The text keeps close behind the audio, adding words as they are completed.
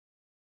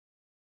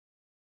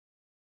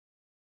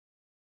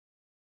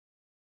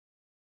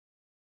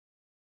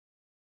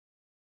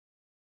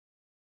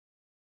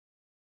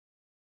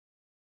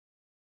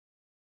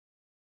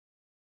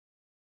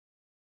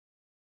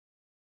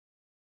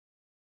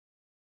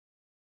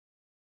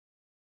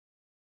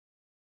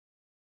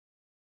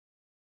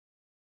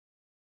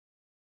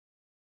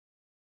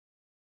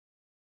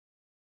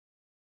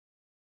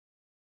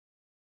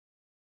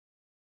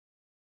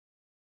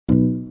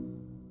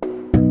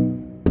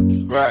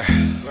Right.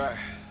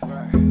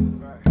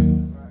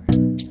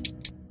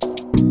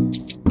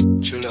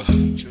 Chulo.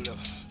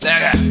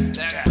 Lega.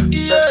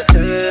 Yeah.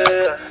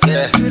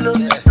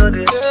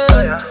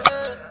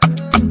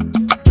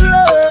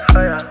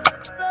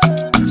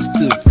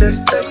 Stupid.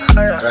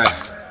 Right.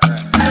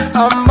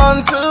 I'm born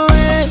to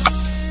win.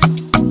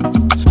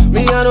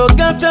 Me, I don't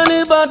got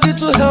anybody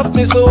to help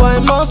me, so I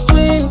must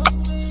win.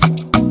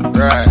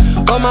 Right.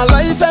 For my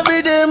life,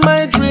 every day,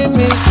 my dream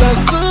is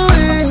just to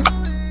win.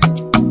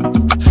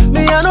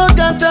 Me, I don't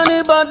got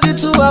anybody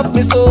to help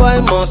me, so I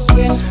must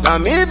win. Now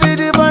me be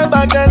the boy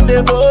back and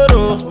the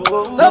borrow.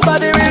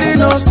 Nobody really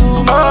knows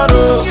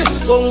tomorrow.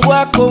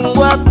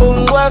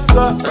 Kongwa,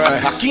 sir.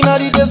 Back in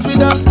the days we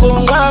dance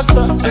Kongwa,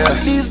 sir.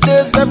 These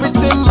days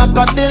everything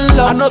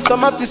Macadilla. I know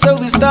some of say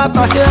we start,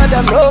 I hear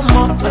them no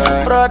more.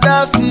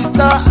 Brother,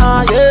 sister,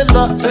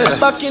 yellow.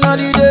 Back in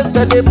the days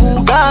that they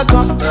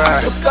boogaga.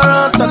 Look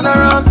around, turn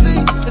around,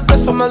 see. The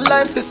best for my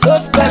life is so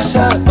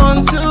special.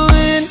 Want to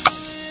win.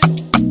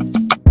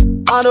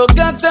 I don't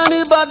got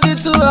anybody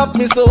to help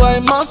me, so I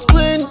must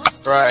win.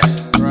 Right.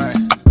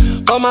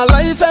 For my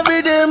life,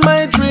 every day,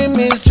 my dream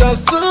is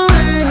just to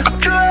win.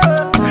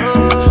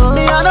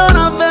 Me, I don't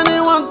have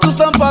anyone to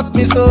support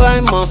me, so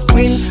I must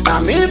win.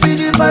 Now me be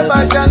the vibe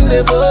I can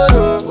the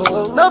borrow.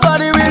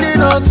 Nobody really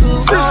know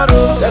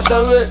tomorrow. Get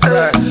away,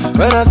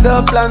 when I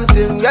sell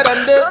planting, get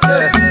them there.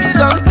 He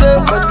don't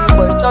take when the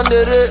boy done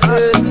the rate.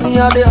 Me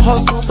and the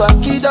hustle back,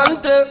 he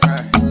don't take.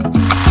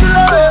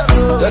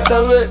 Get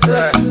away,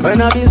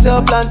 when I be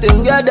sell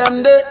planting, get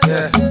them there.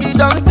 He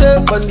don't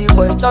take when the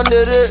boy done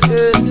the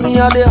rate. Me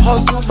and the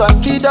hustle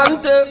back, he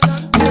don't take.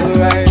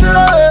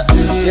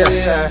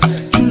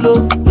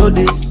 Chulo, no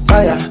they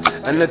tire.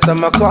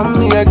 Anytime I come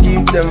here, I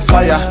give them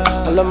fire.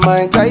 All of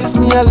my guys,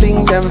 me I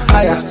link them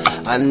higher,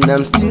 and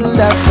I'm still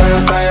that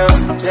fire.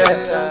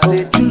 Yeah,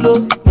 say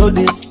chulo, no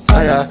they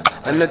tire.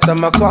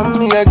 Anytime I come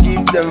here, I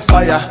give them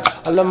fire.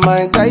 All of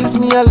my guys,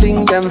 me I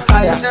link them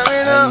higher,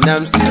 and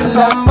I'm still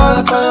that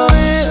fire.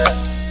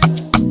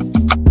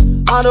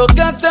 I don't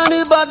got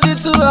anybody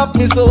to help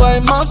me, so I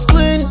must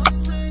win.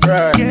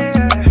 Right.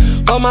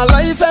 For my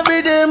life,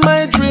 every day,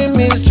 my dream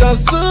is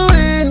just to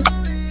win.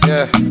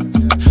 Yeah.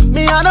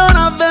 Me, I don't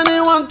have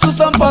anyone to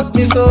support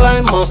me, so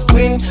I must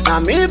win. Now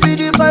me be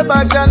the vibe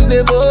I can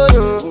the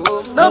borrow.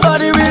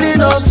 Nobody really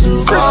knows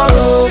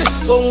tomorrow.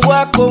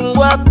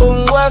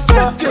 Kongwa,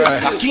 sir.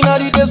 Back in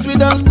the days we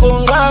dance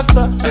Kongwa,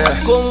 sir.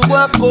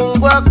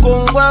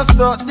 Kongwa,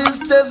 sir. These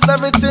days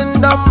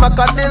everything done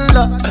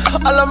Macadilla.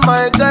 All of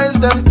my guys,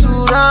 them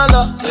too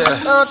rala.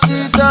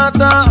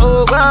 Tata,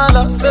 oh,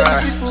 rala. Say the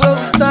people where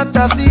we start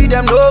to see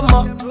them no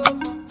more.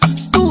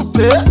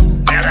 Stupid.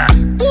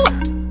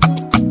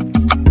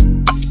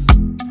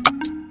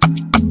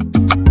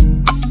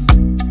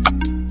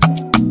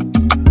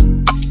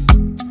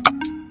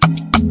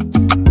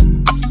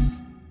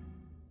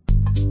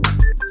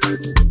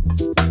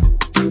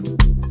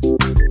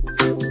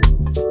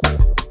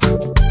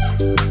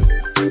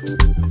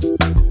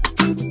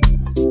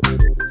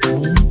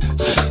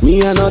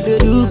 Me I know they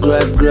do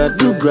gra,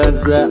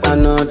 I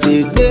know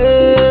they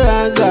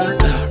beraga.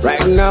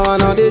 Right now I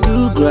know they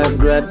do gra,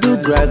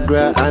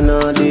 I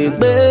know they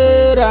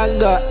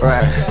beraga.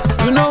 Right.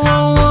 You know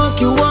one walk,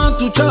 you want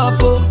to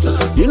chop, oh.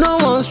 You know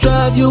one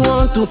strive, you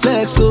want to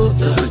flex, oh.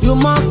 You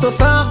must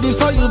serve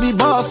before you be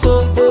boss,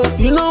 oh.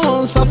 You know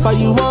one suffer,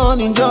 you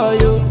want enjoy,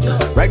 oh.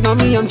 Right now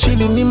me I'm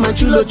chilling in my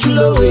chulo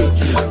way.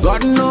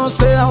 God knows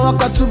say I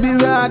walk out to be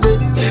ready.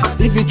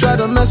 If you try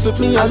to mess with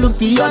me, I look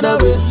the other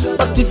way.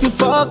 But if you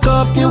fuck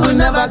up, you will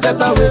never get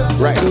away.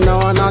 Right now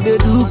I know they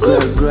do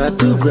gra,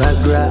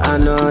 I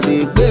know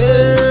they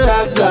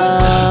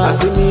beraga. I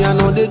see me, I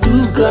know they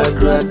do gra,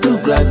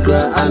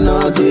 I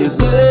know they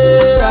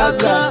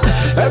beraga.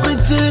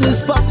 Everything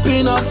is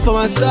popping up for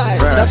my side.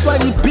 That's why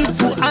the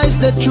people eyes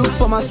the truth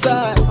for my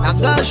side. I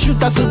got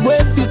shoot as a way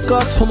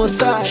because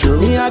homicide.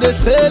 Me I they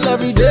sell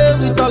every day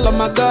with all of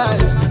my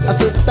guys. I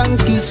say thank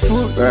is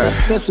food.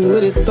 Person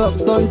with the talk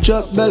don't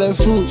chop belly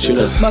food.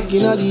 Back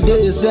in all the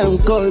days them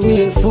call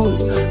me a fool.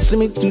 See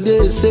me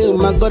today say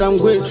my God I'm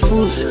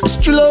grateful. It's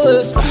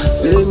chulo.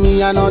 Say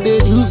me I know they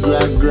do gra,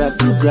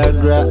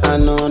 I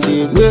know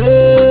they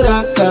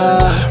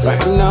beraga.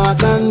 Right now I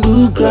can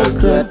do gra,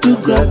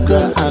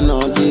 I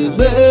know they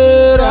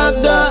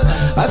beraga.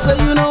 I say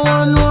you know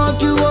one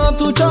walk you want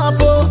to chop,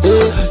 oh.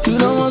 You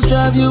know one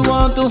strive you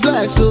want to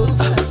flex, oh.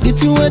 The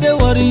thing where they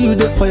worry you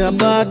they for your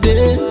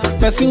body.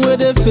 Person where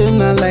they feel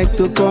not like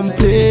to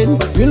complain.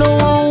 You know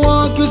one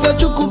walk you say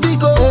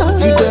chukubiko.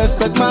 You dey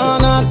expect my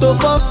honor to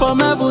fall from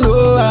heaven,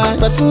 oh right.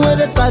 Person where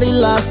they carry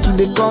last to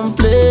they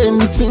complain.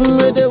 The thing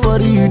where they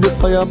worry you they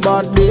for your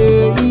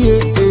body.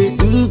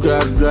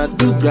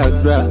 Do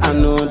gra, I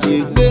know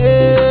they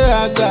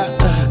beraga.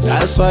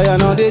 That's why I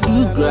know they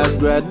do gra,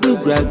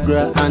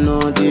 I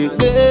know they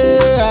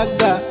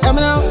beraga. Come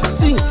now,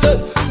 sing, say.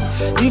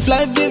 If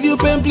life give you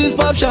pain, please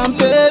pop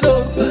champagne,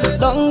 oh.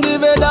 Don't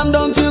give a damn,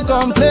 don't you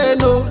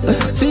complain, oh.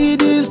 See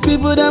these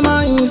people, them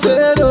are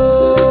insane,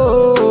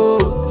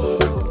 oh.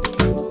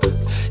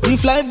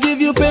 If life give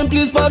you pain,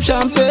 please pop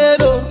champagne,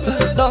 oh.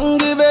 Don't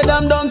give a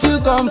damn, don't you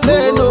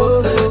complain,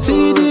 oh.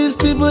 See these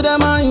people,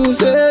 them are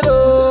insane,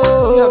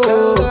 oh. Me, I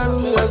tell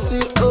them, me, I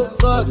see, oh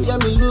God, yeah,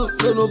 me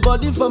look, no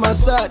nobody for my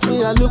side.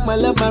 Me, I look my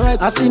left, my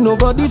right, I see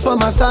nobody for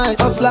my side.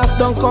 Us last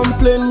don't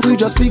complain, we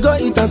just figure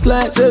it and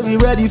slide. Say we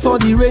ready for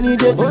the rainy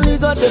day, only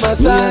God to my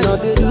side. Me, I know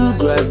they do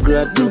gra,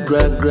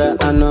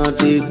 I know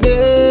they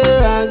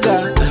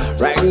beraga.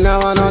 Right now,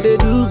 I know they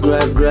do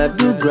gra,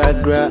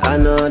 I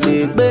know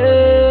they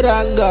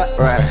beraga.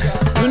 Right.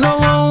 You know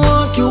one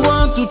walk, you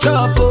want to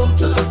chop, oh.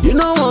 You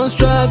know one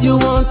strive, you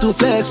want to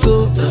flex,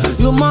 oh.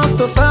 You must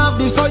serve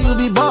before you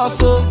be boss,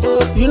 oh.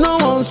 If you know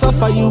one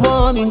suffer, you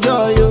want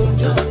enjoy,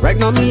 oh. Right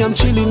now me, I'm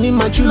chilling in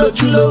my chulo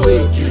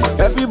way.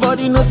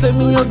 Everybody knows say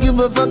me, you give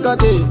a fuck a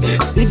day.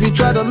 If you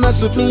try to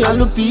mess with me, I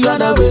look the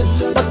other way.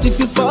 But if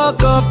you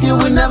fuck up, you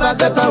will never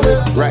get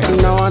away. Right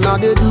now I know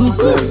they do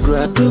gra,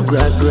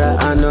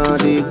 I know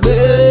they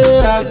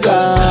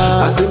beraga.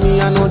 I say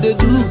me, I know they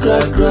do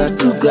gra,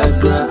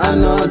 I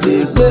know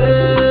they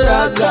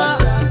beraga.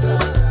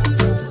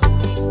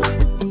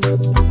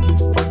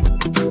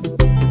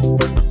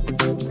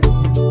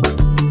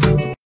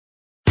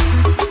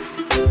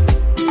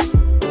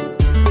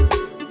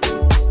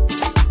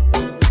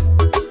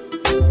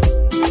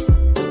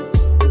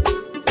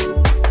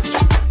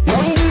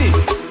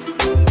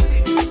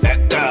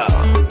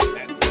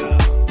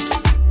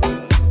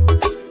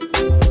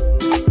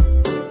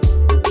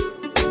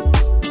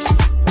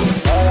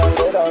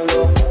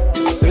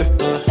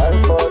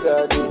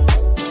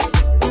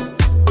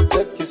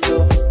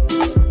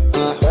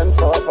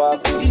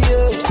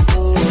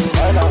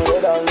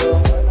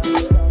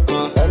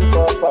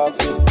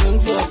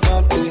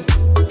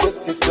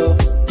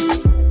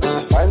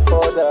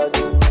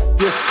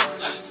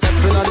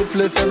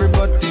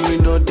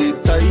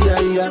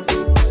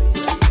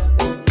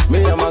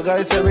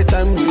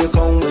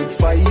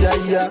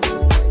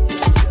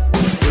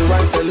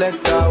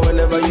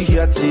 Whenever you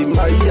hear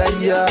Timaya,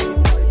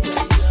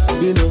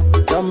 you know,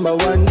 number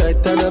one guy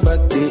tell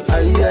about the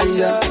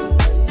ayaya.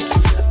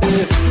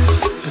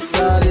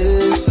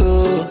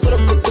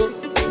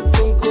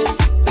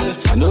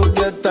 I no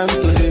get time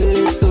to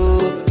hate,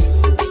 oh.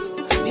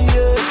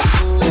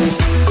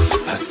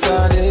 I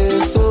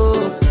started so.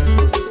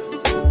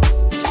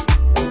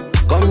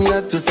 Come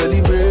here to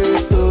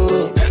celebrate,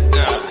 oh.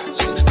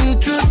 The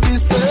truth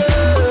is,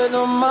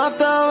 no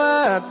matter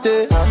where I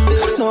take,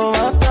 no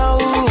matter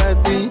who I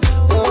be,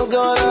 oh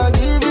God, I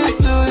give it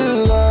to you,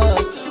 Lord.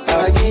 I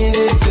give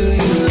it to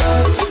you,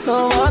 Lord. No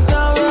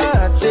matter where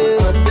I take,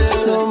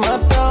 no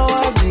matter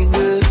what the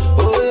good,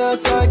 oh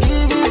yes, I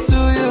give it to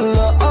you,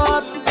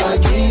 Lord. I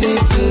give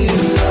it to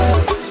you,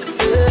 Lord.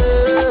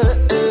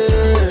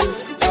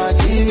 I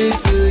give it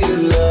to you,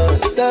 Lord.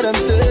 Let them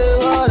say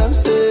what I'm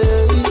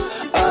saying.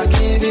 I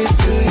give it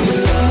to you,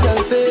 Lord.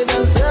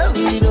 Them say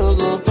we don't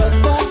go past,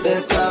 they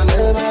can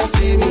never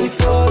see me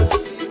fall.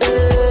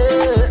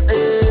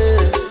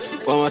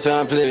 One more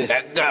time, please.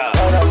 When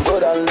I'm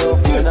good and low,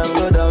 when I'm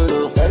good and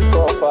low. Pen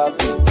for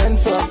papi, pen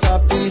for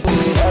papi.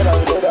 When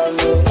I'm good and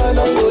low, when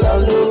I'm good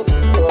and low.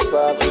 For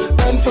papi,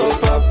 pen for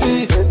papi.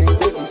 Baby,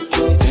 take it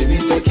slow, baby,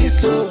 take it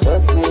slow.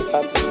 Don't be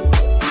happy.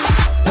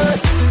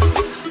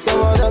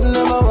 Some of them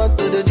never want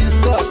to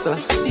discuss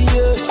us.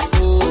 Yeah,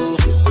 oh,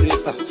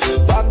 yeah.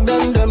 Back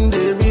then, them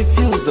they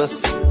refuse us.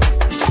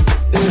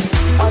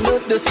 I know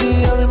they see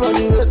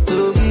everybody wait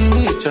to be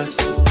rich us.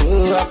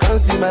 Oh, I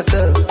can't see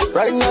myself.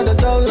 Right now the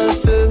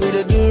dollars say we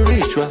they do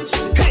rituals.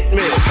 Hit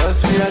me, cause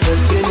we are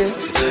getting it.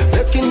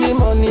 Making the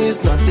money is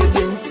not the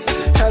dance.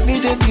 Every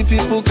day the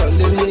people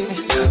calling me.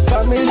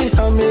 Family,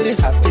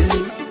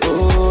 happily.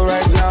 Oh,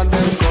 right now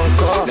them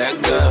conquer.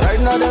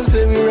 Right now them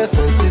say we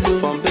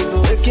responsible.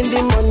 Making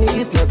the money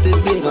is not the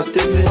big.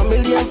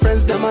 Family and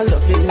friends, them are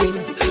loving me.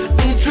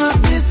 The truth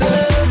be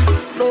said,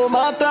 no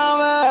matter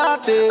where I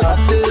take,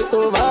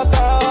 no matter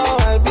how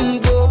I be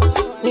go,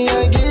 me I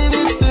give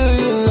it to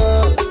you,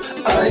 Lord.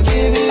 I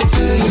give it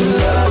to you,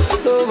 Lord.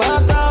 No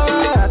matter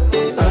where I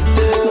take, no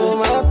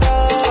matter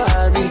how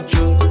I reach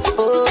you,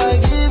 oh I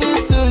give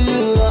it to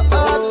you, Lord.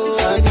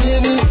 I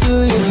give it to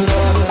you,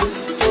 Lord.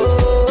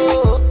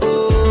 Oh,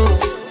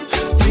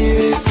 give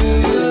it to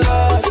you,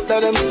 Lord. Let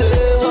them say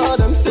what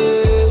them say.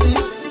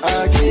 I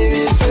give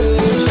it to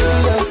you,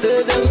 Lord.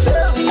 Them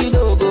say we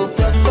don't go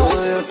prosper.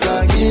 Oh yes, I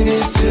give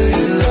it to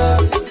you,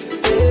 Lord.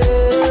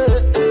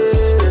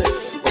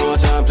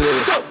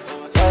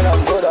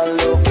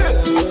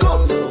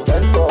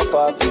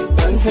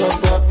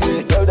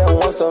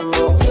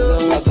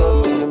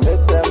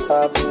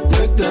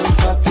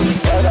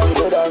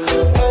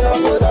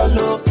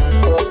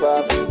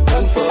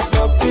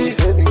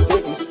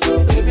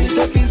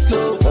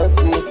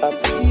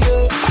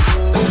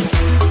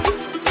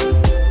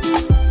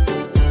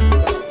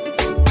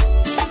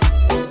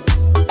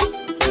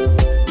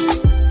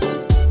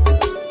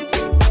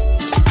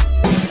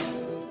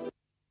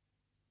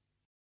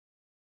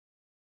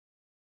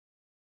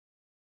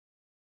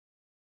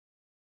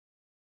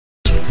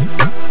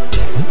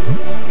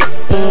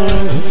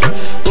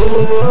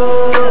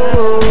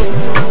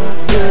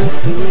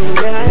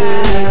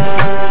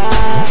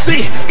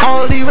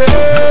 all the way.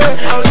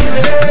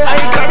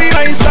 I carry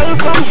myself,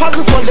 come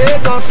hustle for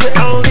Lagos, say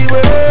all the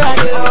way.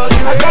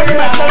 I carry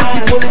myself,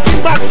 people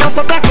eating back from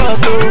Port Harcourt,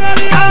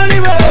 all the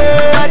way.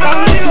 I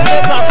carry to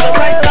Lagos, so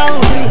right now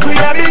we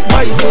are big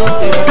boys, so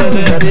say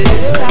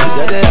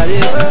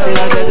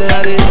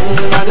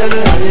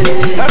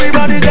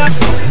everybody just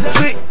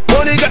see,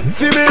 money get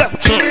feel me up,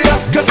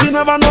 cause you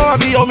never know I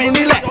be your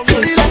mini leg.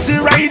 See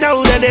right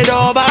now then they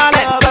don't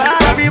ballet.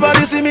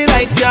 Everybody see me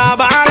like your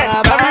ballet.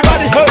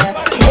 Everybody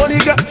money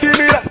get feel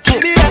me up,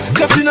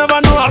 cause you never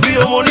know I be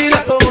your money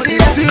leg.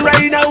 See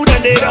right now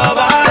then they don't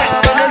ballet.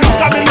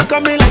 Look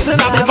at me like say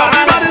I'm a ballet.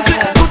 Everybody say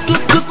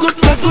good,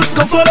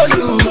 go follow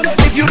you.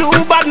 If you do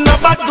bad, no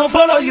bad, go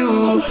follow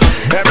you.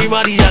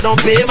 Everybody, I don't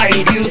pay my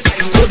dues,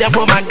 so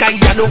therefore my guy,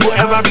 I don't go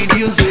ever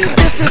reduce it.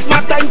 This is my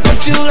time to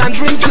chill and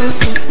drink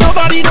juice.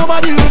 Nobody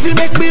if you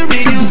make me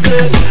reduce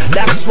it.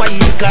 That's why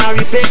you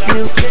carry fake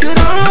news. You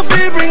don't have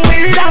to bring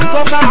me down,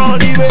 cause I'm all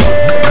the way.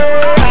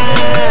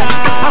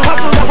 I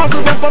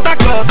hustle from Port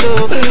Harcourt,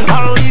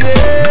 all the way.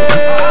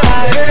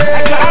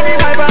 I carry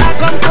my bag,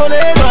 come to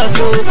Lagos,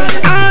 all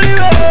the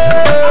way.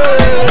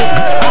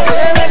 I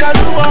say, make a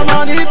do more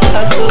money,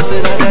 plus, so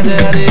say,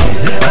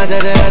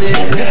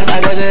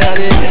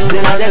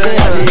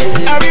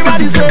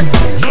 everybody say,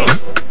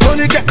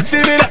 money get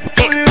feel me like,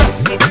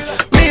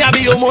 me I be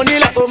your money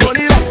like,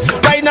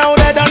 right now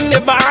they done the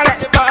bar.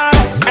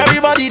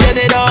 Everybody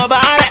they don't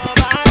bar.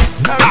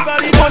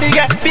 Everybody money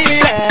get feel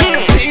me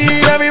like,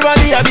 see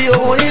everybody I be your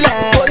money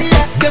like,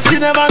 guess you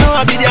never know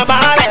I be their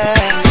bar.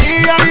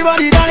 See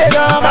everybody done the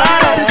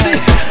bar. See,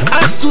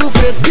 as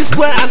Two-Face,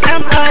 P-Square and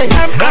M.I.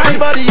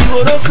 Everybody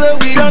you go say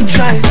we don't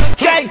try.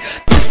 Okay,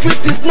 the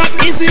street is not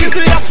easy,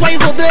 that's why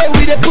today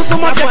we dey put so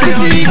much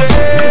easy.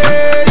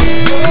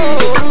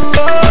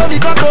 We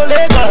got to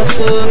Lagos,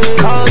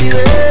 all the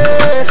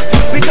way.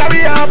 We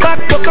carry our back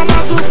to come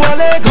and sue for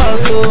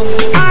Lagos,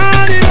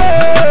 all the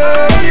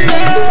way.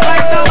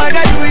 Right now I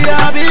got you, we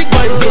are big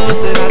boys,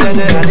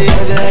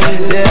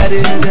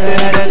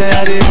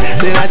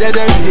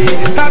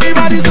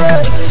 everybody say,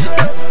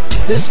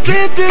 the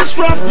street is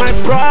rough, my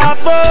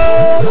brother.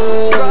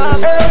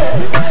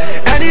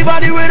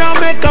 Anybody we don't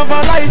make up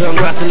our life,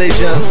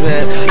 congratulations,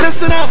 man.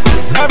 Listen up,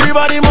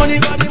 everybody money,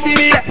 see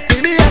me up.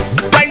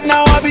 Right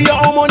now I be your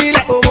own money,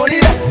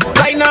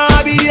 right now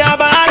I be your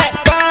ballet.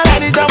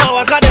 Anytime I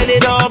walk out, they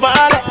don't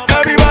ballet.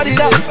 Everybody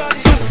that,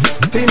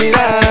 see me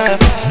there.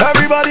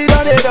 Everybody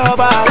done they don't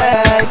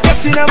ballet.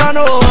 Guess you never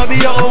know I be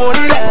your own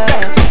money,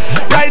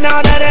 right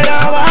now they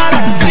don't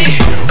ballet. See,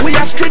 we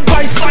are street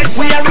boys,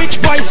 we are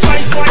rich boys.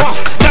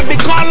 Them be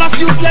call us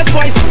useless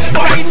boys.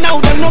 Right now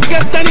they don't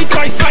get any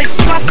choice.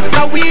 Cause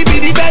now we be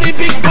the very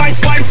big boys.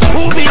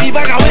 Who be the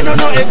bagger? We don't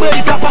know a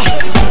papa.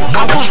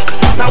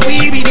 Now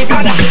we be the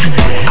father.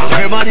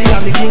 Everybody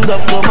I'm the king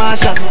of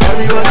commercial.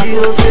 Everybody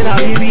knows say now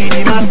we be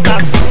the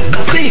masters.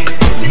 See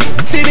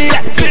me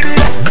that.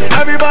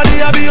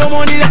 Everybody I be your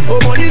money that.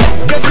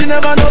 Guess you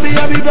never know me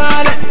I be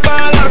ballet.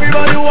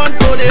 Everybody want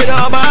to they the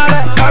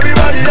ballet.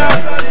 Everybody that.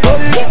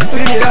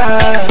 See me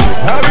that.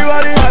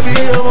 Everybody I be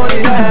your money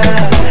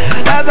that.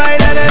 That's why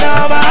they the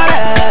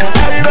ballet.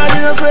 Everybody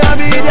knows say I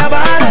be the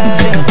ballet.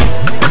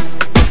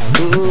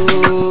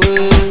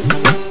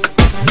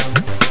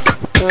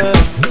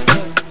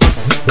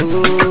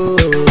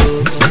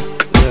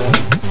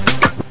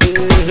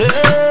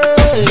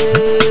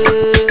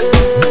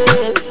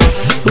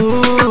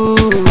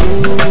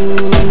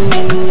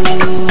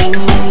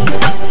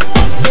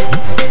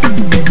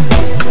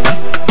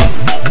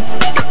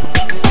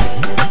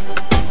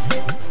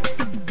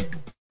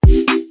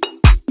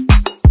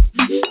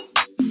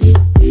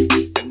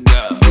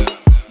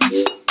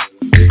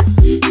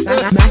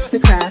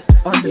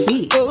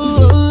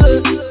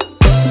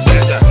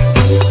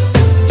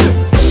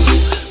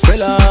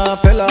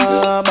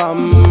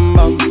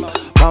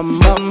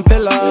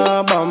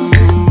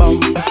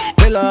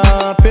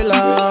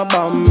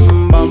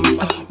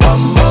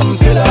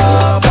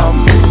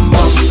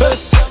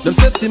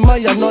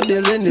 Timaya not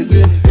the rain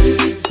again.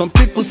 Some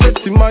people say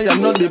Timaya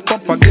not the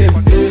pop again.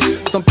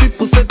 Some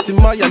people say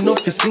Timaya no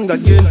fi sing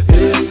again.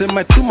 Say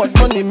my too much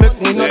money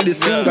make me not the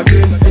sing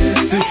again.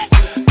 See,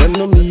 them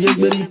know me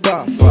very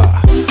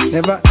papa.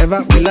 Never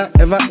ever will I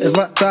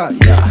ever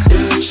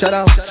tire. Shout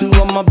out to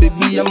all my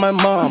baby and my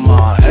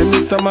mama.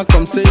 Anytime I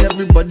come say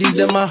everybody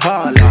them a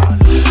holla.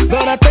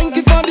 God I thank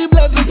you for the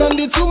blessings and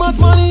the too much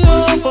money,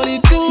 oh, for the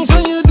things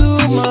when you do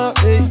my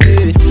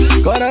hey.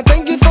 God I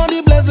thank you for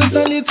the blessings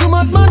and the too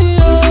much money,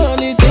 oh,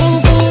 and the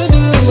things when you do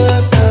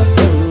my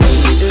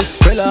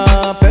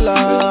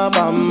pella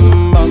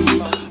bam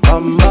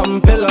bam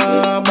bam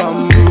pella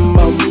bam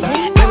bam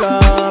pella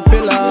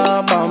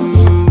bam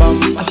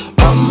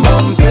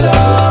bam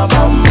pella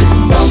bam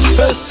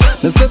bam.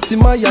 Them say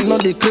Timaya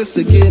not the craze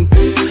again.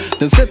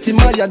 Them say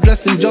Timaya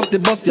dressing just the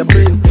bust their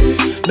brain.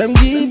 Them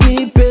give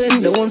me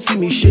pain, they won't see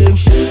me shame.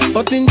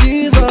 But in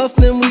Jesus'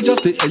 name we just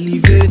stay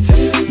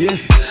elevated. Yeah,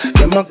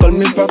 them a call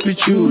me Papi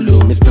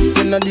Chulo. Me step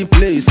in the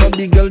place, all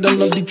the girl them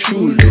love the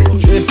chulo.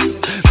 Yeah,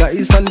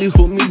 guys and the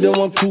homie they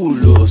want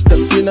cool. Step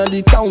in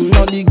the town,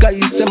 all the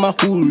guys them a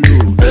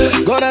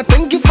hulu. God, I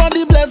thank you for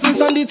the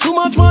blessings and the too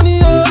much money,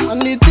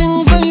 and the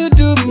things that you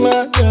do,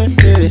 man.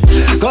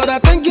 Yeah. God, I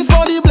thank you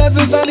for the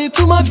blessings and the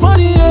too much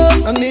money,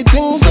 and the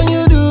things that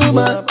you do,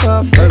 man.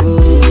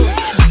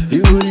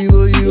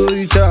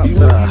 You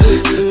chopper.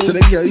 So the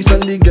guys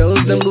and the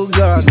girls them go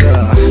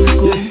gaga.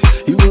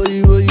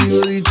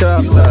 You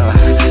chopper.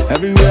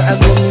 Everywhere I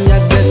go, me I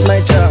get my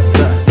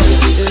chopper.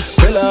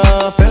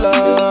 Pilla,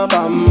 pilla,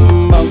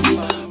 bam, bam,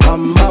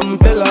 bam, bam,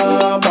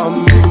 pilla,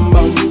 bam,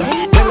 bam,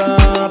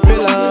 pilla,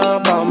 pilla,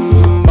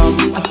 bam, bam,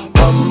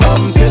 bam,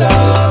 bam, pilla,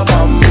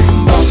 bam,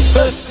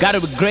 bam. Gotta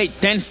be great,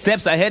 10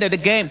 steps ahead of the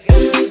game.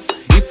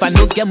 If I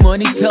no get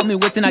money, tell me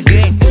what's in a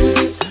game.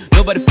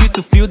 Nobody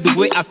feel the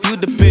way I feel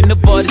the pain.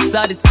 Nobody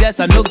saw the test,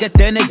 I no get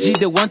the energy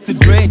they want to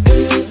drain.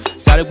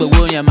 Sorry, but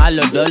William, my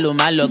logo,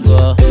 my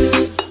logo.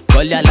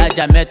 Call ya la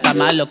jameta,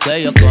 my logo,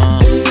 you're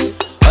gone.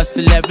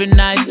 Hustle every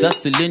night,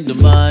 hustle in the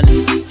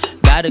money.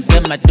 Gotta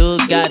get my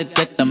dude, gotta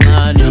get the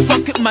money.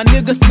 Fuck it, my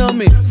niggas know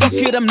me. Fuck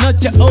it, I'm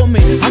not your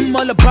homie. I'm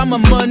all about my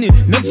money.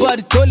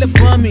 Nobody told it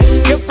for me.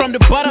 Came from the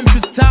bottom to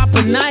the top,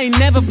 and I ain't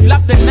never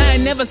flopped, and I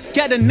ain't never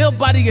scared of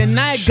nobody, and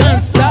I ain't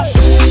gonna stop.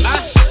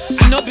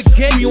 I know the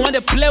game, you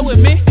wanna play with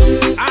me.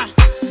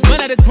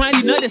 When I the grind,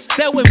 you know they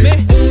stay with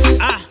me.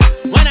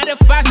 When I the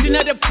fast, you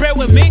know they pray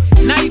with me.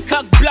 Now you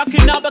cock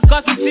blocking out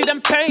because you see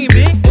them paying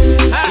me.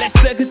 Let's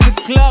take it to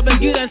the club and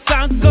get a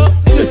sanko.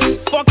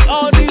 Fuck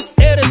all these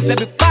haters, they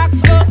be back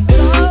up.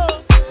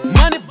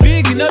 Money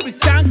big, you know be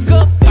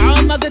chanko.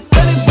 I'm not the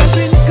telling, but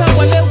we come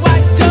while they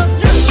watch up.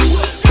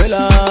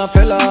 Pilla,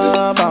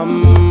 pilla, bam,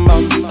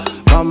 bam,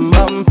 bam,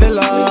 bam,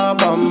 pilla,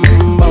 bam,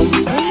 bam,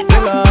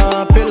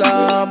 pilla,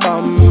 pilla,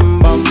 bam,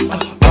 bam,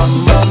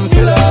 bam, bam,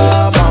 pilla,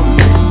 bam,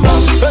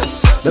 bam.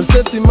 Them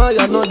say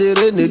Timaya know they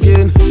rain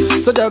again.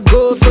 So they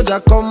go, so they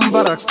come,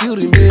 back still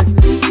remain.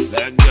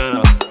 That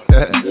girl.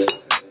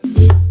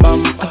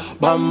 Bam,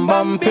 bam,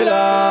 bam,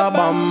 pilla,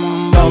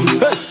 bam, bam.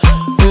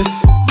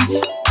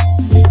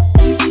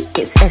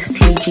 It's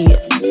STG.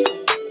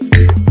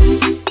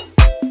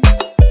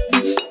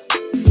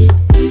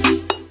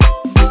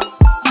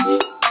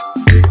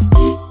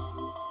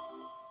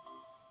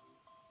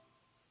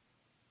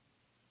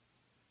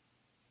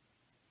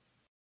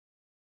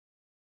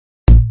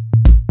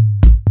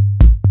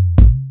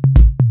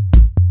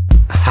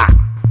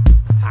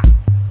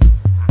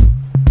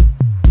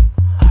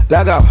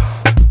 Let go,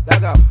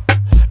 let go.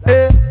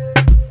 Eh,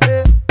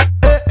 eh,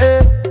 eh, eh,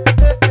 eh,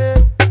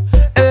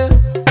 eh,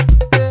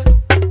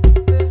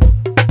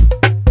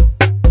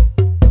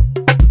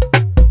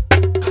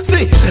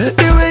 see,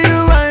 the way you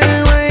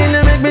whine,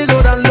 they make me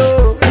go down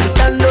low,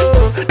 down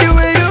low. The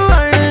way you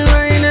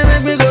whine, they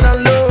make me go down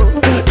low,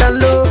 down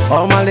low.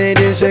 All my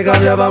ladies shake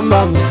up your bum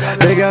bum.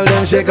 The girl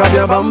them shake up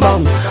your bum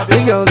bum.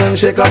 The girls them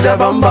shake up their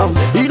bum bum.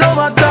 You don't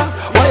matter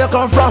where you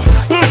come from.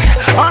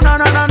 Oh no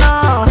no no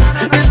no.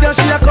 This girl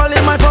she a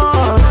calling my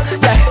phone.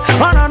 Yeah.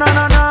 Oh no no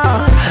no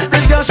no.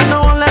 This girl she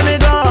no won't let me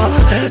go.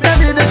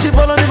 Every day she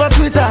follow me for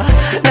Twitter.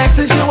 Next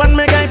thing she want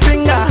me guy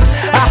finger.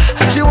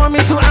 She want me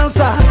to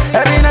answer.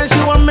 Every night she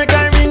want me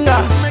guy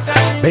ringer.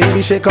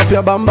 Baby shake up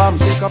your bum bum.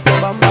 Shake up your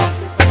bum bum.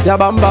 Your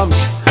bum bum.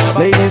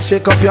 Ladies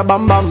shake up your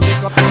bum bum.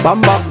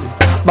 Bum bum.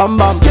 Bum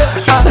bum.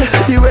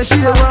 The way she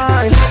a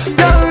whine,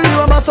 girl you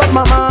a mess up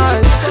my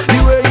mind.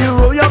 The way you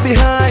roll your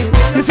behind,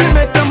 if you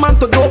make a man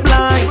to go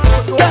blind.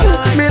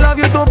 Girl, me love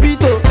you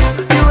topito.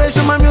 The way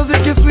she my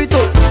music is sweet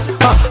oh.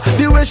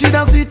 The way she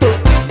dance it oh.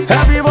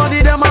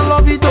 Everybody them I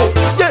love it oh.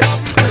 Yeah.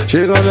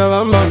 She got your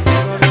bum bum.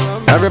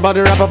 Everybody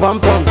rap a bum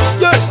bum.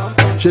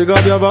 Yeah. She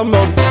got your bum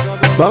bum.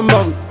 Bum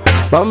bum.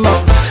 Bum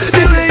bum.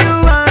 See the way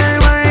you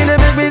whine, they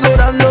make me go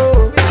down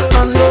low,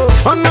 down low.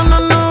 Oh no no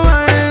no.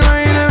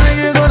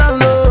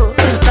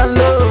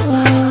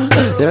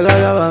 You got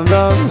your bum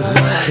bum.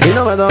 You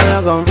know where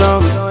you come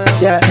from.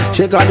 Yeah,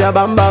 shake up your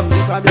bum bum.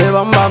 The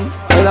bum bum,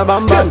 the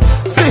bum bum.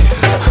 See,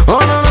 oh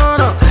no no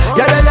no.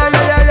 Yeah yeah yeah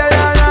yeah yeah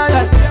yeah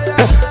yeah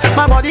yeah.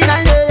 My body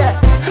not there yeah,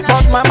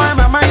 but my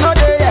mind not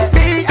there yeah.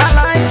 Me I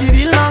like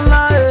it la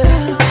la,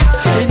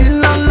 it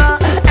la la.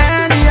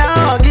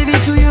 Anyhow I'll give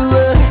it to you.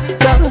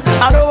 So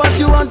I know what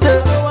you want to.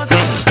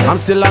 I'm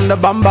still on the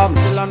bum bum.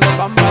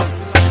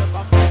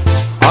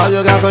 All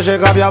you got to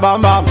shake up your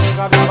bum bum.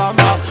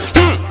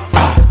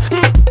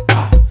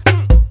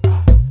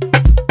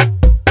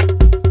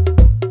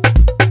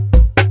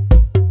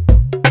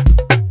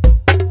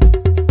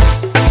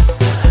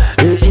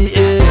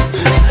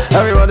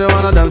 Everybody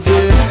wanna dance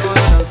it.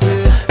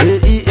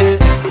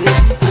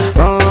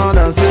 Wanna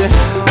dance it.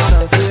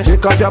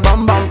 Shake up your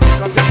bum bum.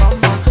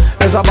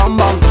 It's a bum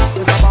bum.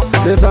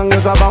 This song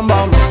is a bum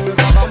bum.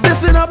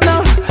 Listen up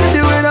now.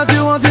 The way that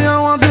you want it, I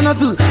want it not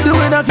to. The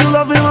way that you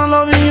loving, I'm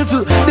loving you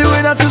too. The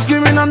way that you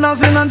screaming and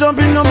dancing and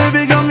jumping, no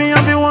baby girl, me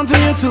I be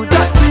wanting you too.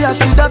 Just see how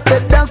she that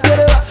dance get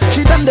it.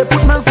 She done they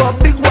put man for a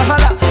big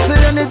wahala. Say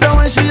anytime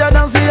when she a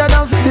dance,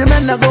 the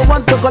men a go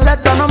want to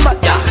collect the number.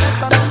 Yeah.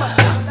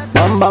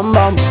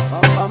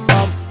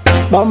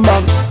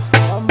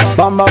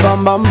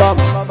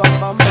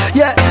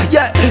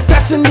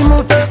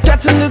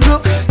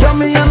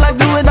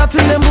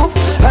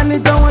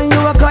 Anytime when you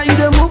walk out, you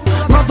dey move.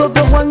 Not to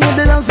talk when you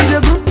dey dance in the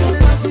group.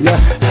 Yeah,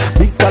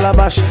 big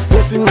calabash,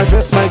 facing my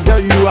face, my girl,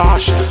 you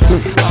ash.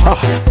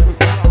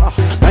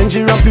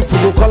 Nigerian people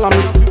go call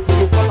me.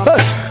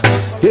 Hey,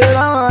 get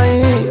out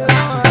here.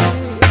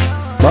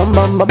 Bam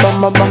bam bam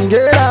bam bam,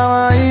 get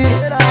out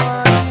here.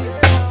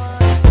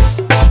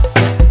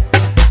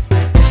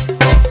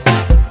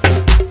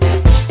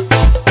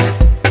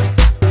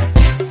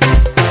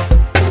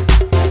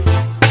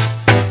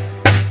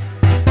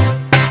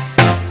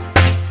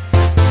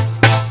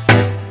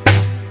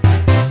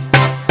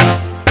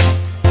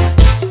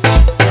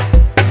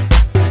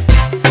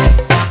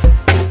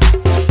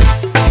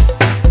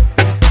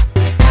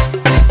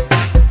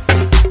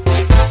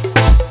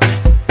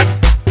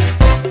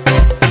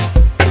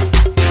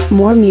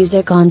 More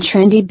music on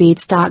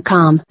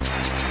trendybeats.com.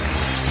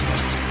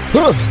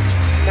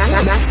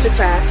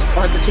 Mastercraft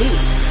on the beat.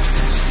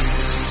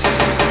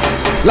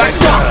 Like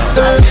that.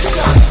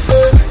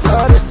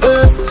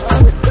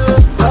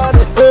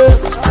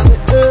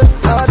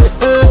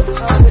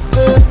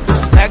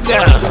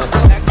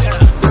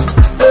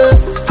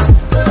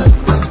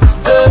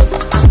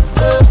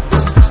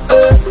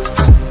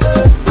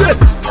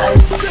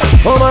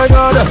 Oh my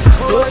God,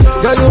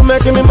 girl, you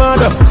making me mad.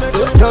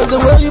 Girl, the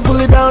way you pull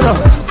it down,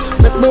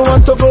 make me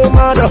want to go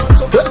mad.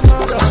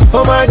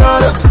 Oh my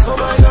God,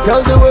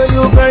 girl, the way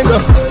you grind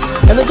up.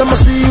 Anytime I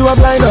see you, I'm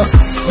blind up.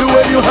 The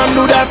way you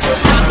handle that,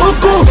 oh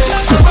cool.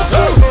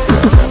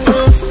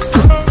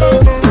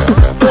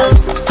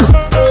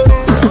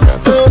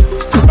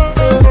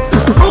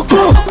 Oh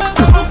cool.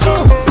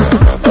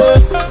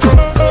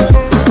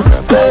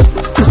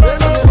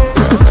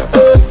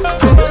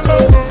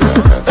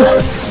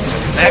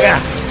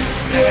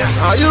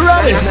 Are you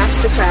ready?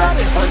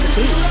 Mastercraft on the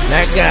beat.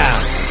 Let go.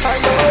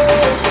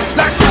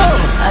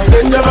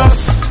 Dangerous.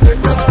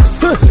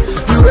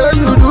 The way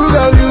you do,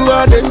 girl, you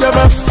are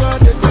dangerous.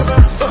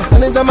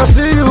 Anytime I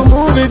see you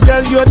move it,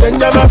 girl, you are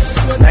dangerous.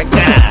 Let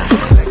go.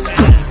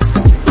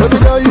 Baby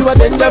girl, you are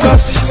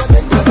dangerous.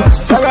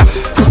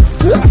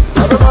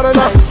 Everybody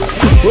now.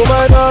 Oh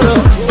my God,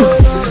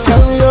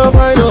 tell me your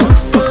mind.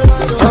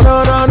 Oh no,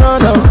 no, no,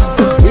 no.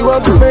 We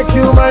want to make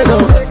you mine.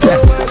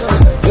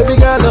 Baby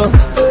girl,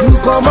 you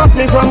come up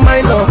me from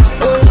mine.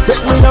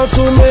 Take me down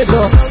to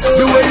major.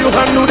 The way you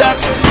handle that,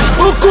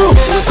 oh cool.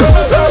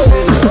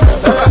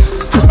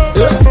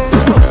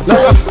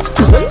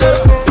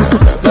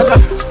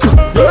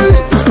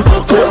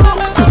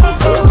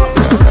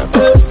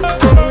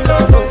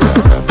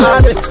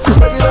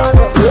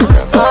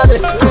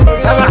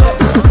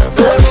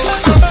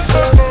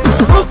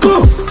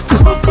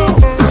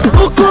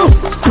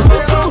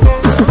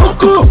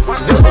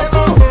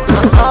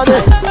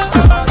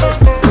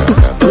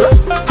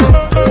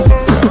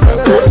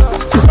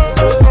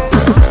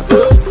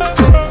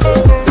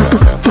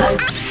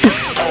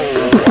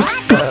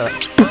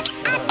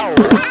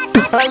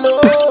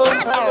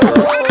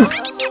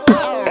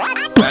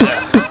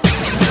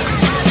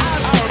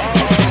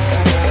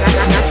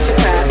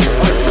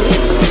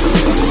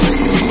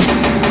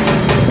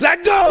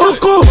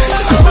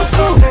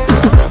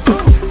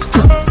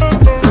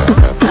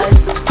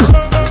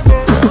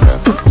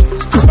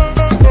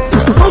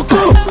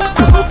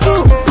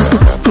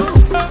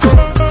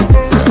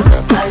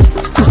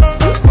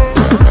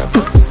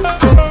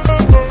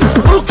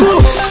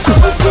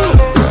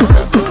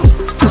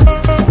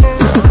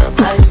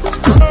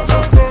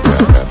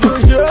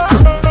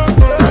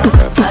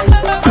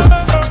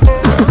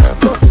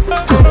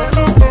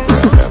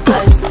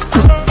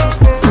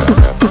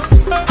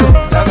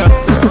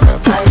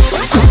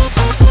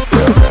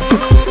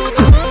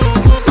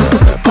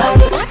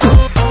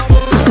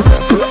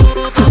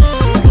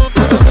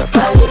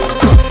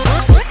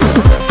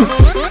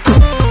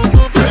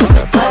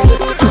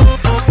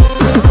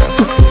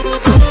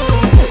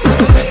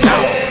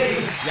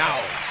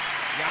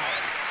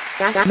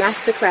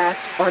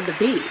 Mastercraft on the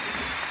beat.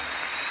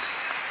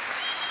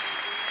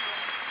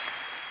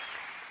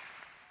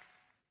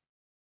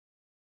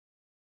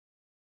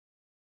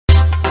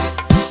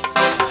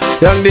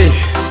 Young D,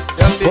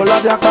 pull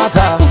up your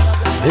cutter.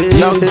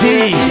 Young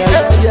D,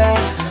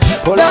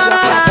 pull up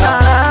your cutter.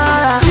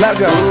 Let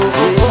go.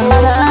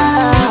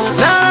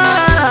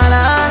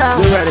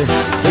 You ready?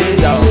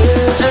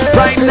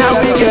 Right now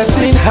we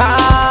getting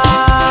high.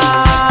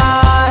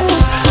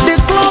 The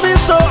club is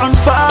so on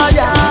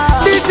fire.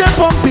 DJ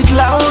pump it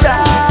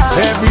louder.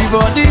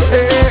 Everybody,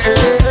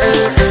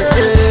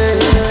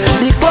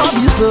 the club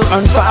is so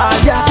on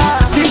fire.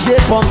 DJ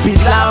pump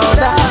it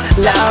louder,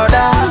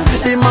 louder.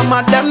 The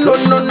mama them no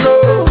no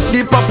no.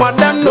 The papa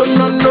them no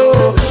no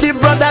no. The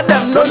brother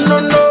them no no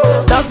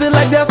no. Dancing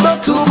like there's no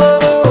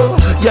tomorrow.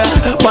 Yeah,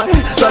 boy,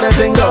 so they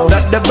sing go.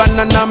 That the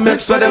banana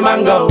mix with the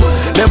mango.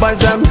 The boys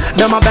them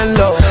a bend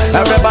low.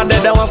 Everybody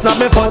they want snap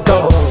me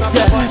photo.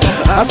 Yeah,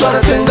 I saw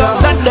the sing go.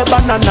 That the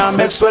banana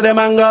mix with the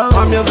mango.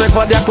 My music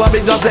for their club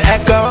it just the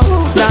echo.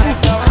 Nah,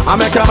 I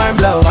make her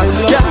mind blow.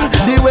 Yeah,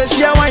 the way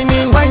she a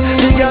whining.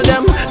 The girl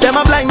them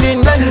a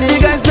blinding. The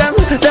guys them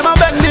a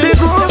bending. The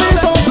groove is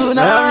on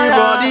tonight.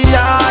 Everybody,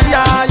 yeah,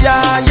 yeah,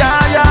 yeah,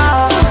 yeah, yeah.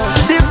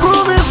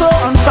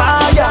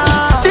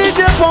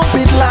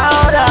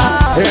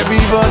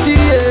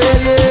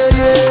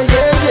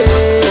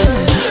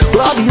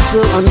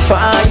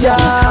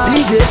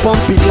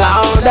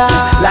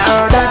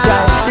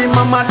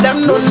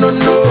 no,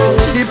 no.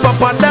 The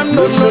papa them,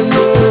 no, no,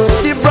 no.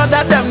 The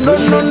brother them, no,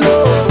 no,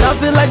 no.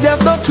 Dancing like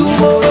there's no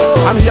tomorrow.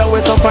 I'm here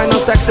with some fine and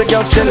sexy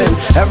girls chilling.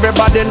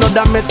 Everybody know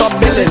that me top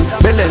billing.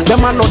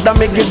 Them I know that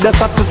me give the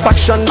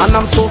satisfaction, and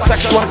I'm so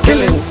sexual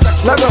killing.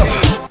 Let go.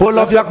 Pull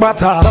off your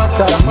butter,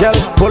 girl.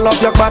 Pull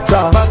off your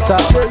butter,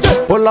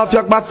 pull off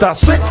your butter.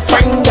 Sweet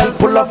fine girl,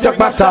 pull off your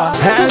butter.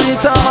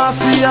 Anytime I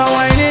see her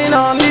whining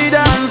on the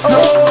dance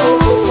floor,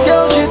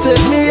 girl, she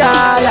take me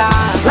higher,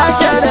 like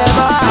you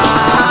never.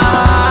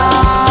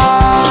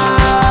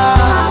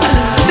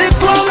 The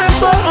club is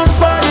so on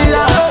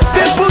fire,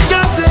 people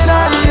getting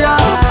higher.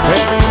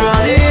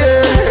 Everybody,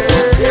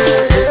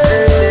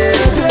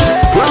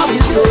 club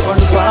is so on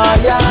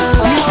fire,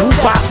 people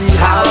party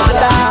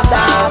harder.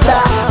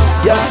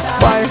 Yeah,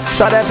 boy,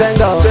 so that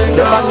tango.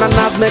 The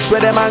bananas mix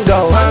with the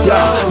mango.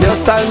 Yeah, new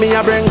style me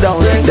a bring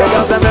down. The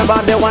girls remember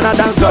they wanna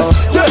dance so.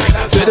 Yeah,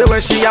 see the way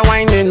she a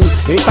whining.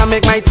 If I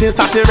make my team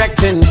start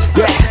erecting.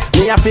 Yeah,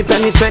 me a fi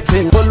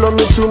penetrating. Follow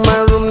me to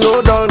my room, no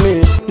dull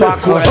me.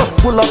 Backward,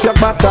 pull up your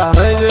butter.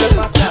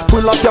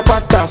 Pull up your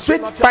butter.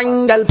 Sweet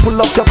fine girl,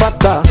 pull up your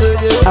butter.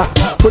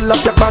 Pull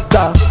up your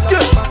butter.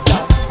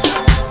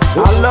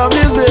 I love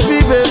this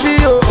baby,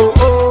 baby, oh oh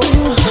oh.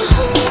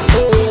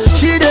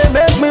 She dey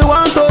make me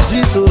want to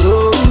so.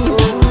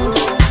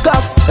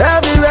 Cause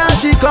everywhere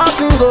she comes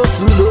and goes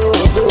slow.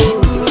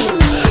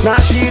 Now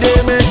she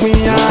dey make me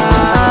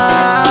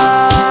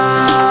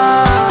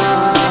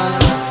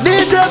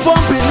DJ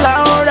pump it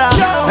louder.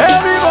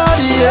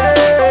 Everybody,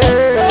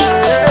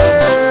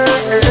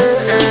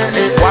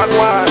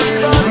 one.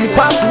 The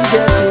party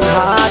getting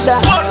harder.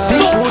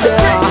 People they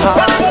are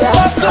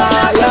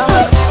higher.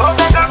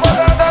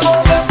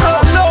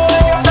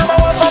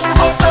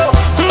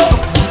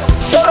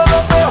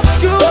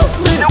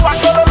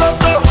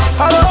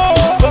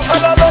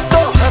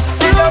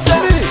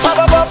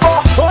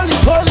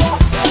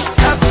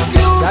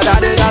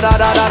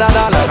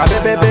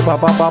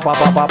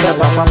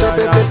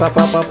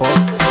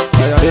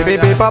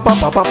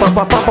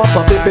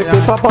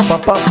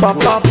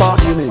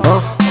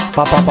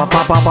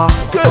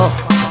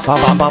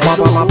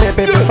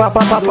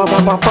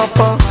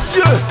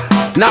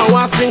 Now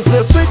I sing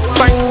so sweet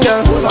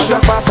finger, pull up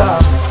your butter.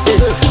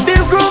 The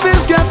groove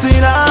is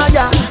getting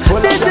higher.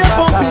 DJ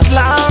pump it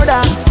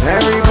louder.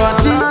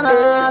 Everybody,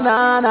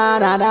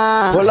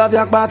 pull up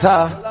your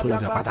butter. Pull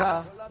up your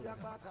butter.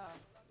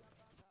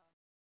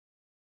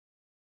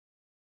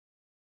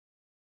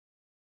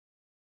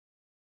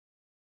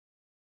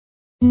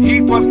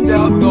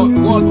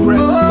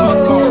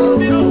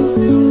 hiphopcell.wordpress.com.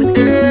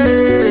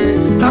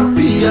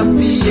 Happy,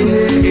 happy,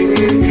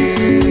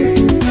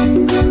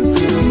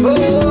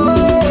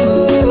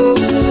 oh,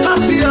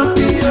 happy,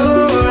 happy, oh,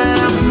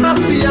 I'm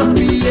happy,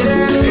 happy,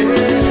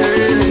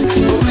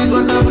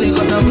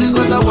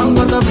 Brigota, one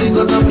gota,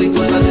 brigota,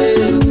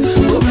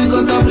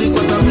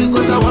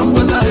 one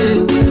gota,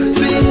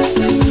 see,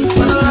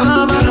 what I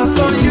have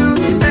for you,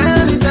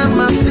 anytime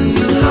I see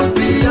you,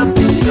 happy,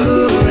 happy,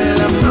 oh,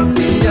 I'm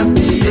happy,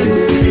 happy,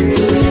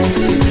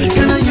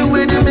 Can you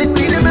wait to make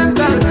me the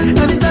mental?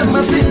 Anytime I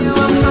see you,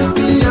 I'm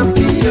happy,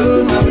 happy,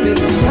 oh, my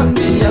baby,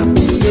 happy,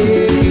 happy,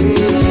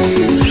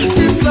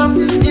 This love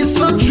is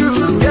so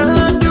true, girl,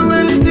 I'd do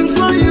anything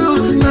for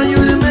you. Now you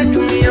make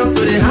me up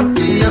to the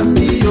happy,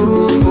 happy,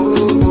 oh,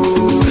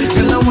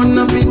 Girl, I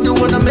wanna be the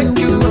one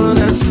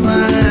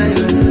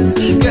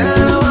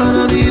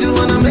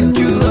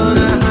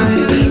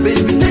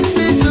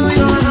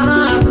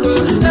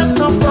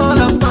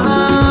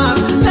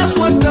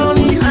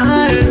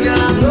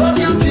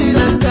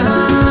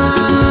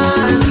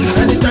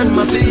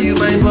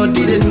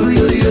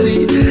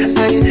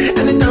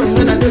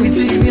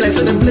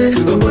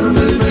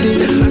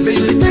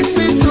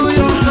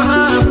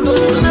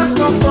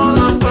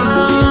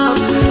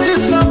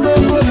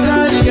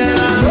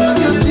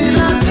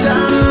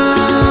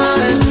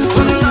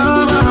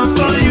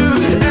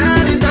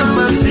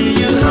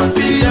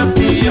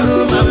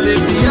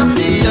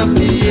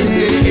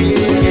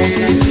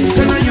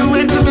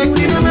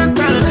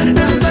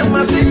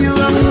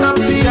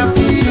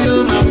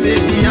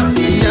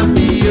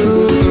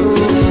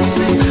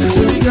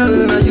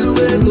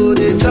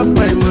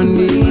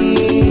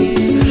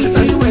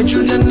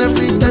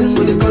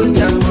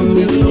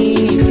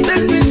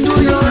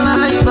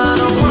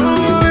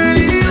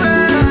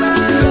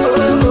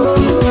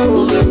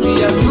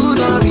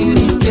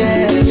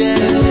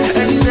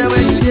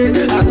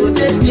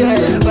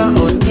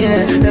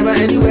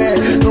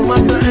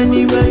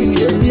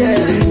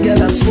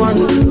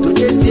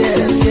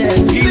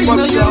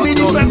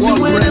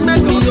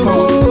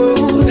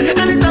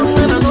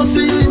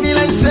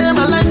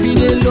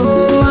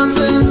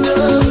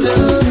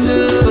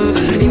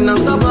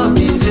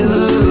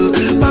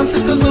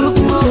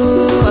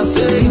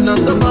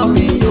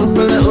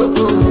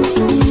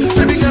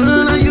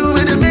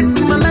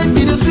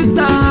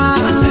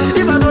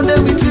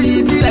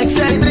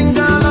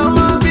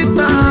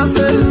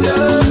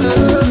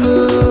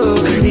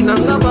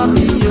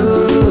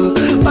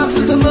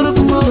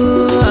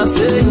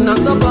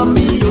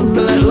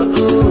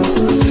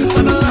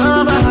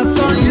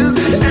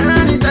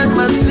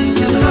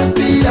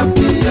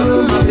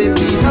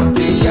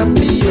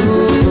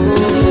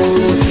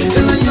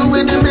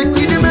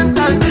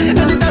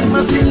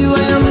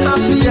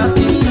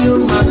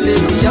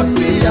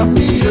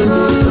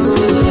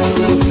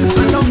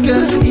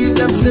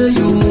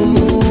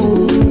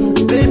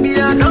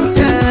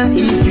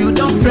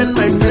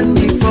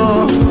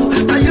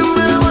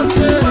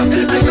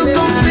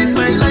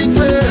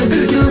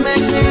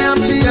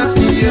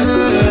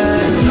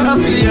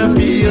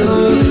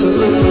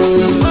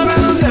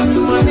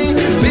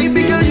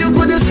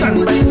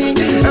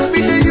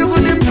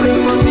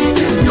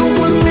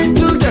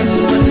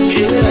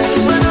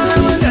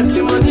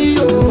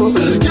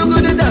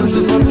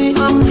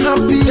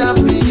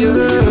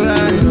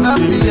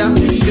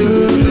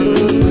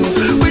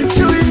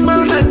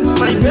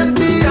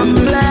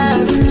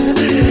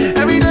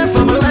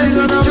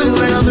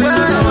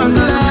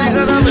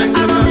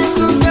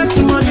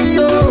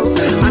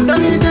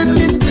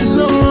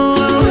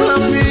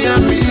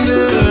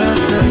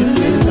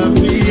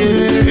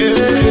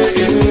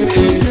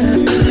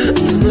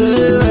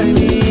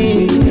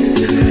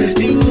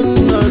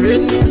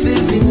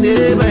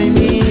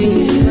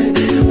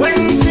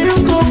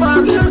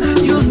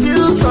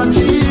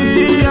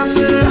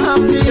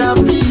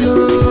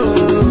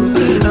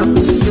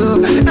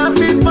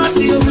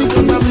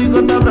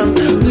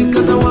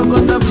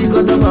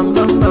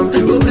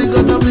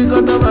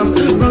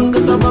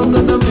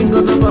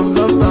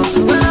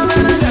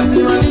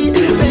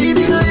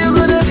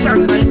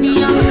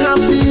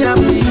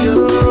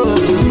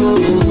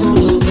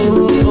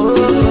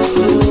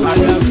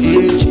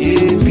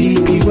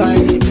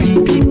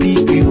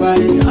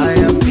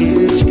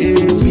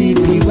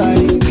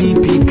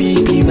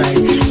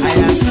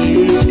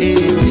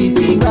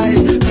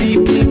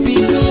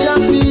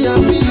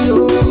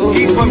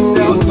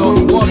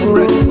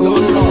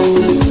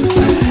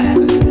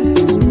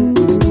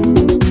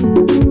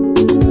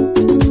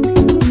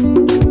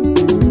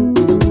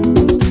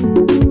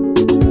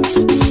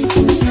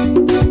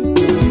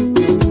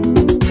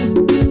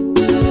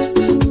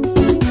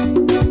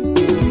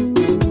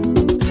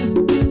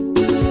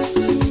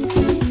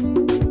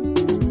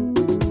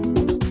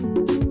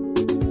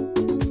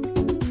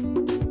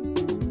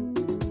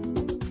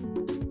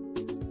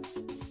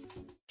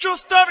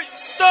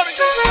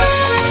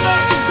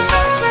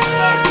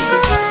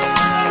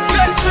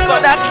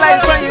But that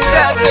life when you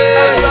get it,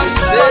 everybody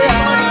say,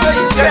 money when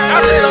you get it,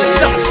 everybody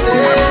don't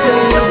say.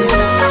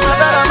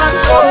 Another man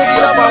told me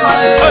about my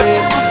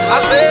head.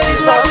 I say it's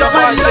not your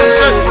money,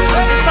 listen.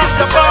 It's not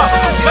your bar,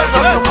 it's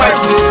not your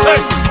pipe.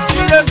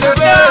 She look at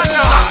me.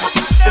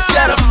 If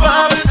you're a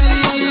family,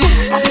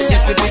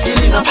 it's the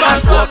beginning of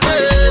hard work.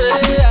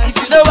 If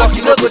you don't work,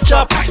 you don't go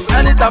chop.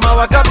 Anytime I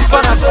walk up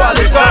before I saw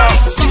the car.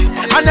 See,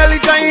 I nearly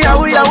join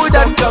Yahoo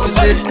that comes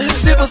in.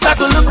 People start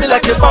to look me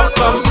like a punk.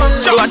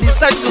 So I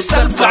decide to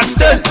sell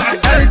plantain.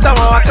 Anytime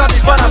I walk up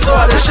before I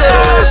saw the shit.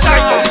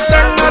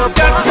 Thank God,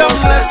 God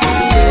bless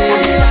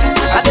me.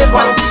 I did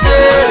one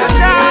day.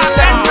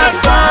 Thank God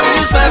for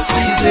his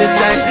mercies.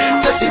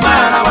 Say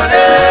Timaya now and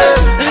then.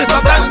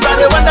 Sometimes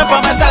I wonder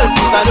for myself.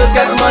 If I don't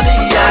get money,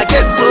 I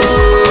get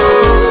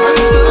broke.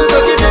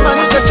 Don't give me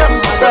money to chop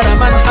my brother,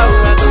 man. How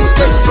I go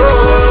take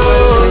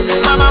broke?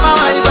 My mama,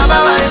 my papa,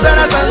 my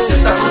brothers and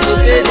sisters who go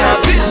pay their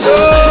bills.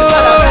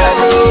 God I beg,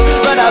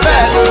 God I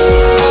beg,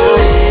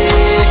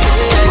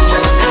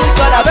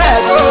 God I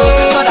beg,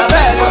 God I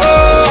beg.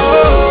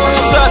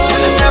 God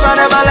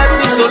never let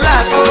me to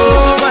lack.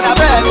 God I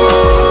beg.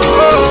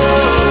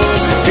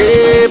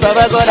 Hey,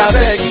 Baba, God I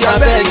beg you, I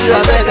beg you,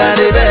 I beg and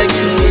I beg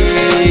you.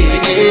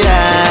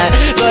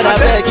 God I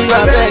beg you,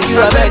 I beg you,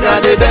 I beg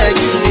and I beg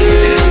you.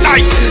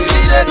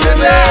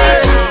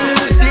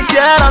 The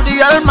fear of the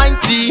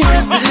Almighty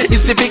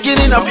is the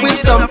beginning of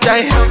wisdom.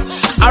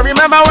 I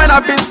remember when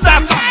I've been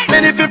start,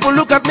 many people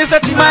look at me say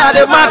Timaya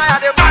the mad.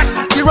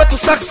 The road to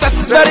success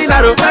is very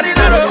narrow.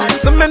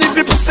 So many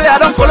people say I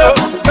don't follow.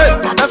 Hey,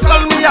 they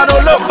call me I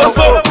don't love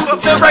for.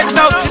 Say right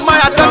now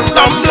Timaya don't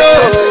blow.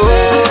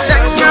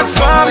 Thank God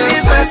for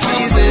his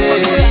mercies.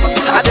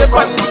 I did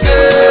one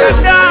good.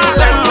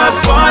 Thank God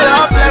for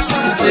your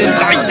blessings.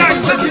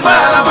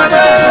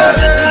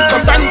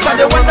 Sometimes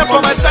I wonder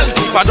for myself.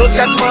 If I don't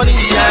get money,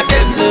 I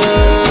get no.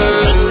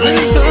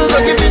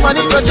 Don't give me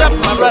money to chop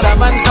my brother,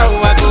 man. How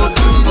I go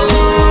do?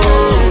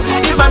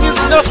 If my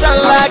music don't sell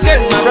like it,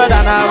 my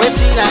brother, now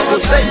waiting I go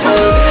say no.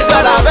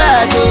 God I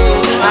beg you,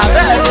 I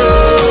beg you,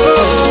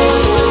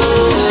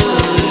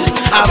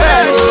 I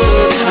beg you,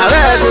 I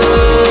beg you.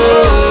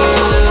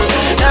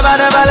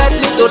 Never let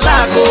me to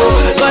lack.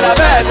 God I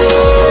beg you.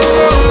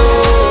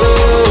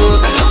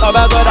 Oh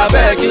my God, I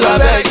beg you, I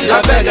beg you, I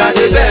beg and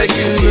I beg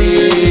you.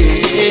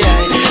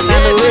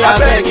 I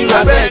beg you,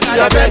 I beg you,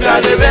 I beg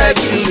and I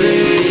beg you.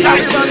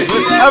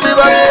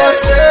 Everybody will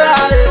say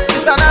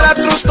it's another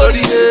true story.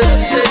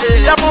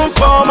 It happened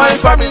for my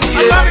family.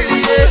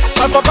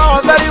 My papa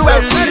was very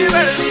wealthy.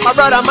 My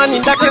brother man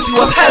in that case he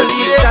was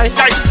healthy.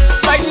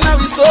 Right now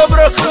he's so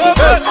broke.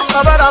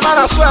 My brother man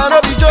I swear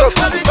no be joke.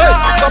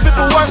 Some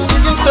people want to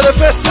dig into the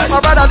face. My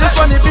brother this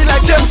one he be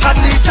like James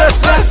Hadley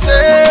chest.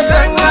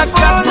 Thank God,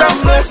 God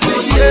bless me.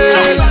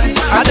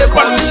 I dey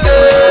want me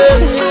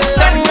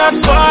thank God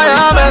for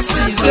your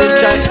mercies.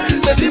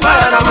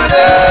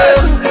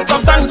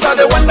 Sometimes I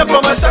dey wonder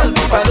for myself.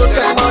 If I don't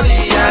get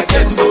money I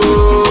can go.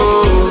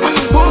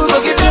 Who go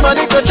give me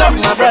money to chop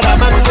my brother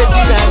man?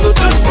 Waiting I go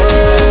do.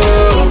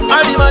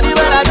 All the money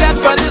when I get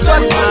for this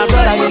one, my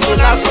brother you go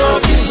ask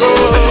for me.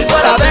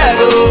 But I beg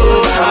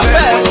you, I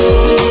beg you.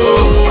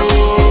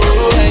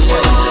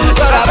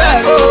 But I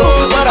beg you,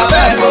 but I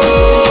beg you.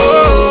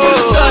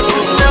 God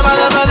never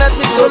let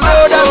me go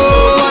low down.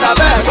 But I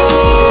beg you.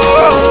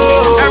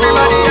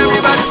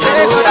 Everybody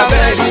say, but I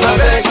beg you, I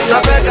beg you, I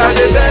beg and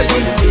I beg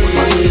you.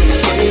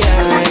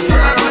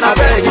 I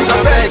beg you, I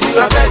beg you,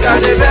 I beg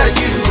and I beg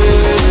you.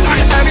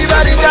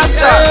 Everybody just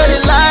say the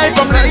life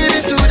I'm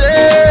living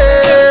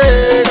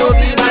today. Don't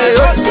be my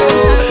own.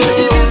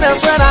 The business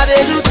when I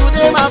do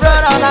today, my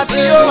brother, not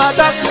you, my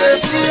task, they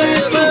see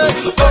me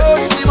too. Oh,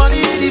 the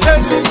money, the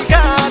fame, the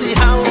car, the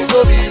house,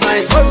 don't be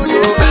my own.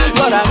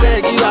 But I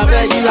beg you, I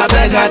beg you, I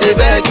beg and I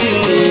beg you.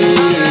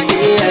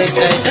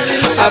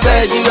 I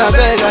beg you, I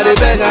beg and I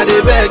beg and I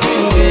beg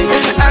you.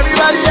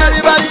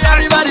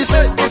 Everybody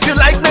say, if you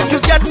like, make you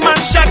get man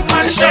shot.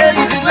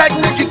 If you like,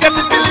 make you get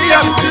a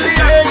billion.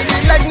 If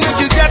you like, make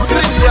you get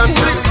trillion.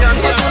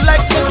 If you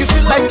like, make you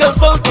feel like a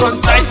Voltron.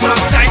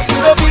 You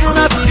don't be do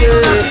nothing,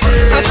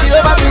 and she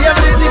over me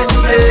everything.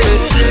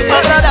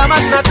 My brother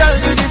man, I tell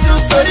you the true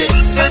story.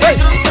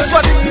 This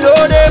one you know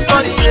they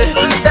funny.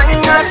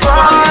 Thank God for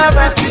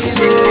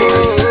everything.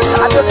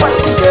 I don't want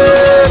to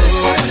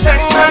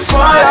thank God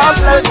for your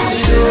strength.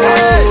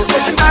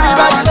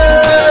 Everybody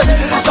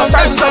say,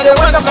 sometimes I dey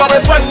wonder for the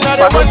fun, I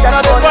dey wonder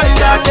for the fun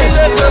that kill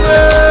it.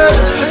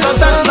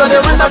 Sometimes I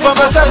dey wonder for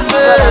myself,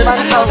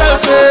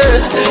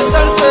 selfish.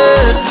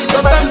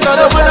 Sometimes I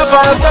dey wonder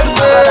for myself.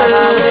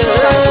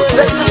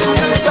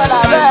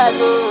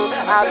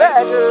 I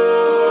beg you,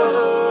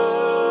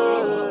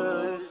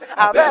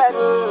 I beg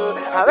you,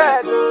 I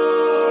beg you.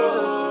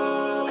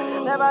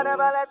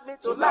 Never let me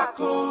to lack.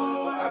 I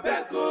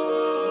beg you.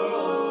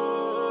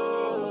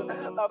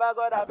 Baba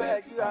God, I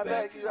beg you, I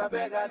beg you, I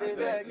beg and I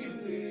beg you.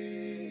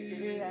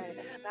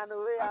 Now the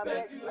way I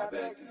beg you, I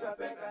beg you, I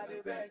beg and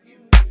I beg you.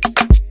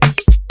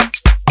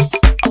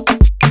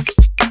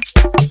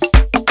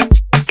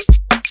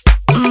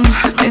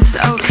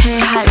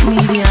 Hype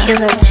Media.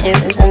 Killer Tim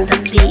is on the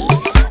beat.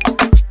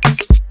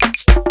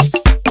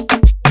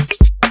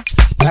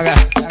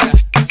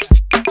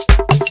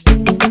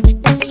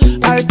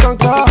 I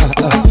conquer.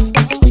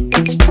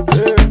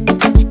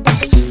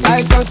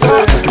 I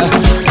conquer.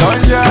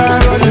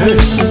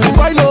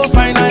 Why no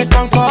fine? I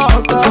conquer.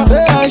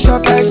 Say I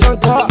shot, I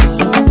conquer.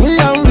 Me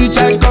I'm rich,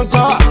 I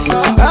conquer.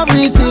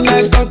 Everything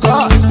I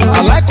conquer.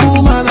 I like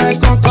woman, I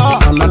conquer.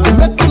 And I can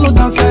make you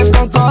dance, I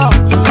conquer.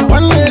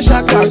 One day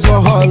shot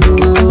alcohol.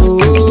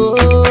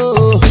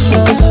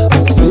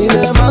 See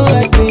never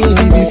like me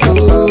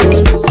before.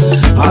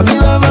 Have you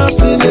ever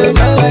seen a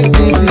guy like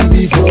this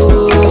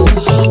before?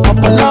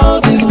 Up and all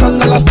this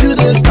scandal, I still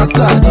they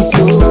scatter the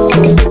floor.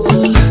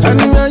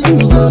 Anywhere you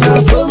go, now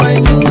so my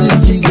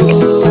music you go.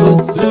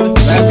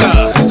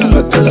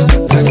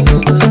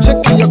 Check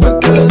your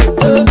buckle,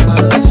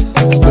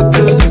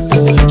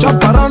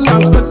 jump around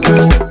and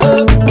buckle,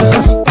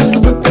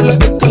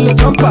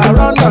 jump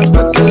around and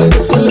buckle.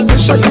 Make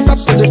sure you stop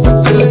to the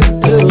buckle.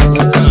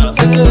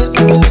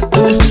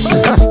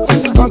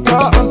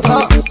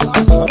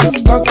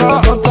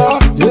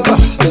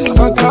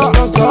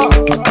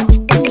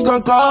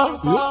 Conquer,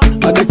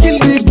 I dey kill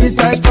the beat,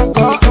 I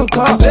conquer.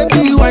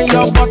 Lady, when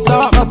you're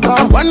butter,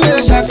 one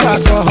day shake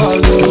alcohol.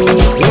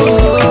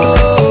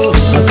 Oh,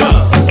 you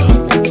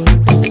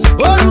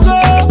go.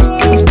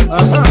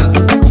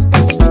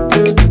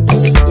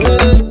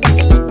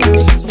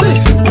 See,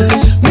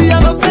 me I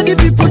know say the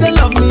people they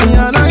love me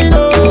and I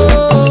know.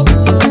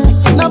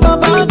 Now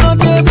Baba God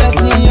they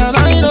bless me and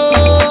I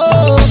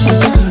know.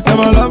 Them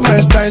I love my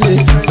style,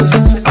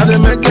 I dey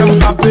make them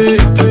happy.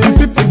 The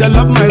people they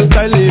love my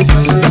style.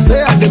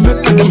 Say I dey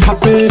make them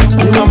happy.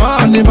 The mama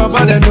and the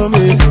baba they know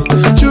me.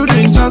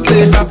 Children just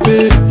stay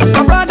happy.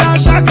 My brother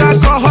shake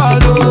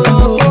alcohol.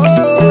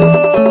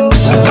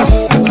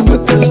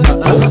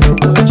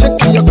 Check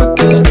your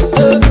buckle.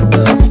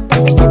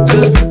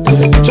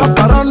 Jump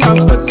around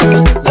and buckle.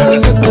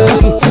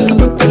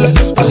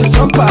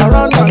 Jump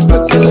around and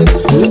buckle.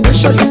 Make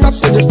sure you stop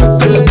to the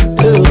buckle.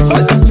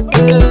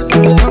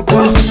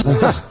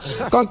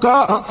 Conquer,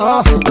 I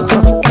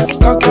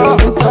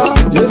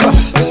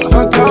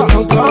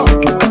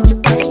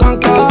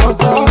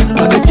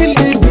dey kill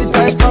the beat, I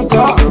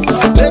conquer.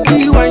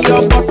 Lady, when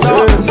you're butter,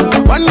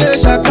 one day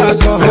shake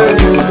alcohol.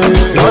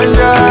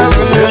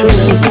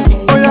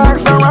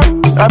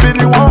 I be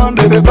the one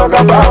that they talk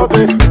about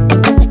it.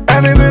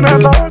 Anything I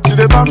thought,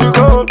 they turn to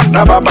gold.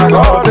 Now Baba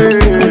got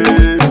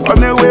it. On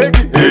the way,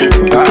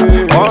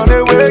 on the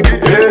way,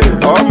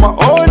 on my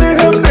own,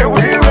 they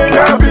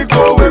will be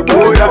going,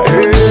 boy.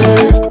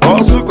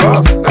 Also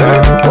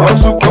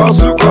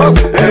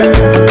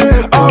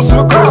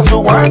cause,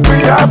 when we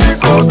have the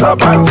coast of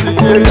Bansi,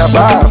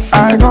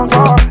 I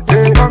conquer,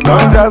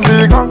 don't just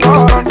say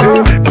conquer,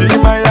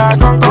 Timaya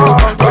conquer,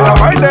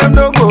 why them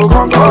no go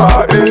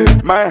conquer,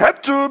 my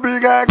head too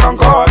big, I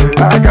conquer,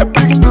 I get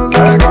big news,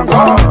 I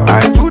conquer,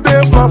 I 2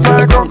 days plus,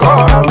 I conquer,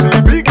 I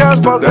the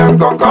biggest boss, them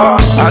conquer,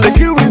 I the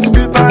kill with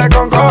speed, I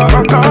conquer,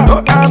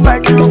 don't act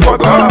like you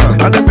forgot,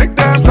 and they make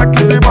them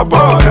shakity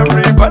baba,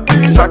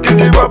 everybody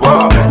shakity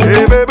baba,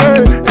 hey baby,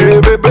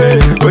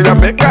 oh yeah,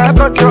 make I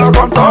touch your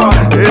contour,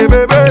 hey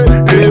baby,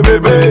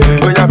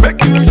 oh yeah,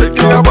 make you shake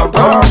your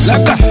contour,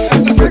 Like that,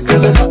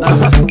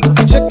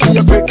 check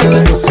your buckle.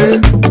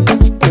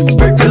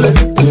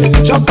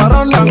 Jump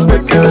around and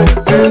buckle.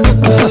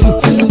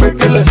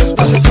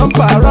 Jump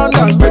around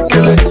and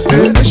buckle.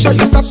 Make sure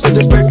you stop to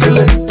the buckle.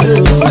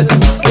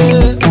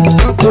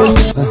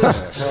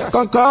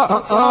 Conquer,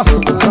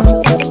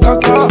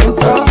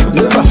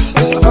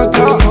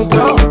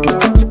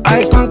 I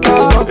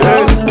conquer.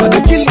 I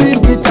dey kill the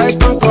beat, I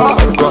conquer.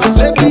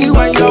 Lady,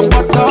 when you're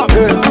butter,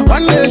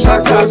 one day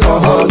shake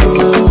alcohol.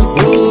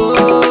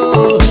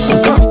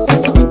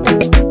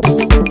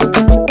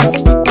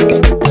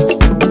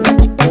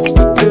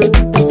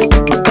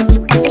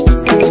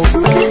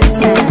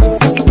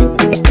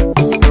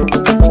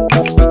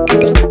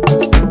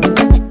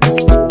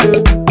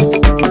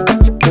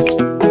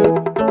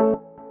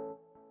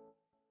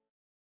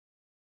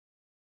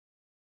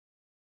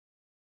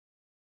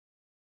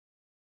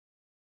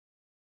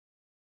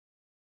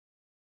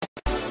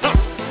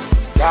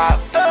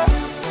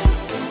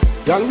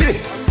 Young D,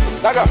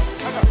 Daga,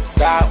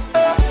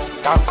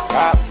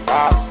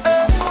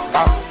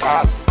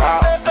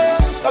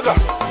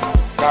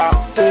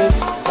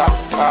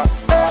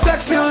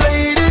 sexy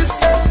ladies,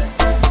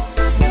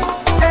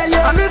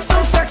 yeah, I need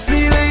some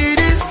sexy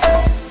ladies,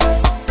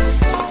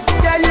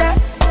 yeah,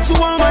 to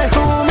all my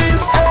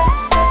homies,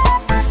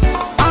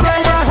 and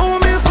all my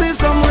homies need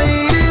some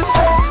ladies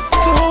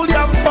to hold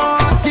your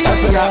body.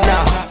 Listen up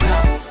now,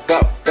 go,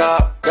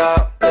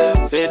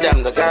 see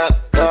them the girl.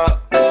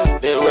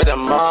 They with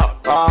them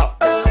up,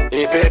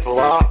 the people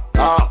up,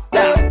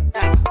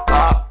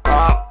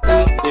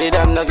 see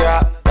them the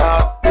girl,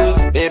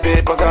 the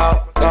people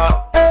go,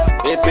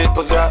 the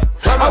people go.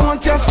 I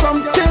want you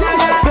something,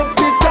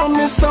 baby, tell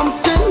me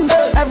something.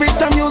 Every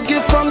time you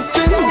give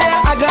something,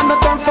 I got no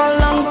time for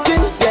long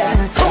thing.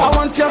 Yeah, I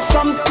want you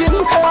something,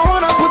 I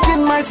wanna put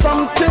in my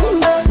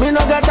something. Me no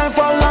got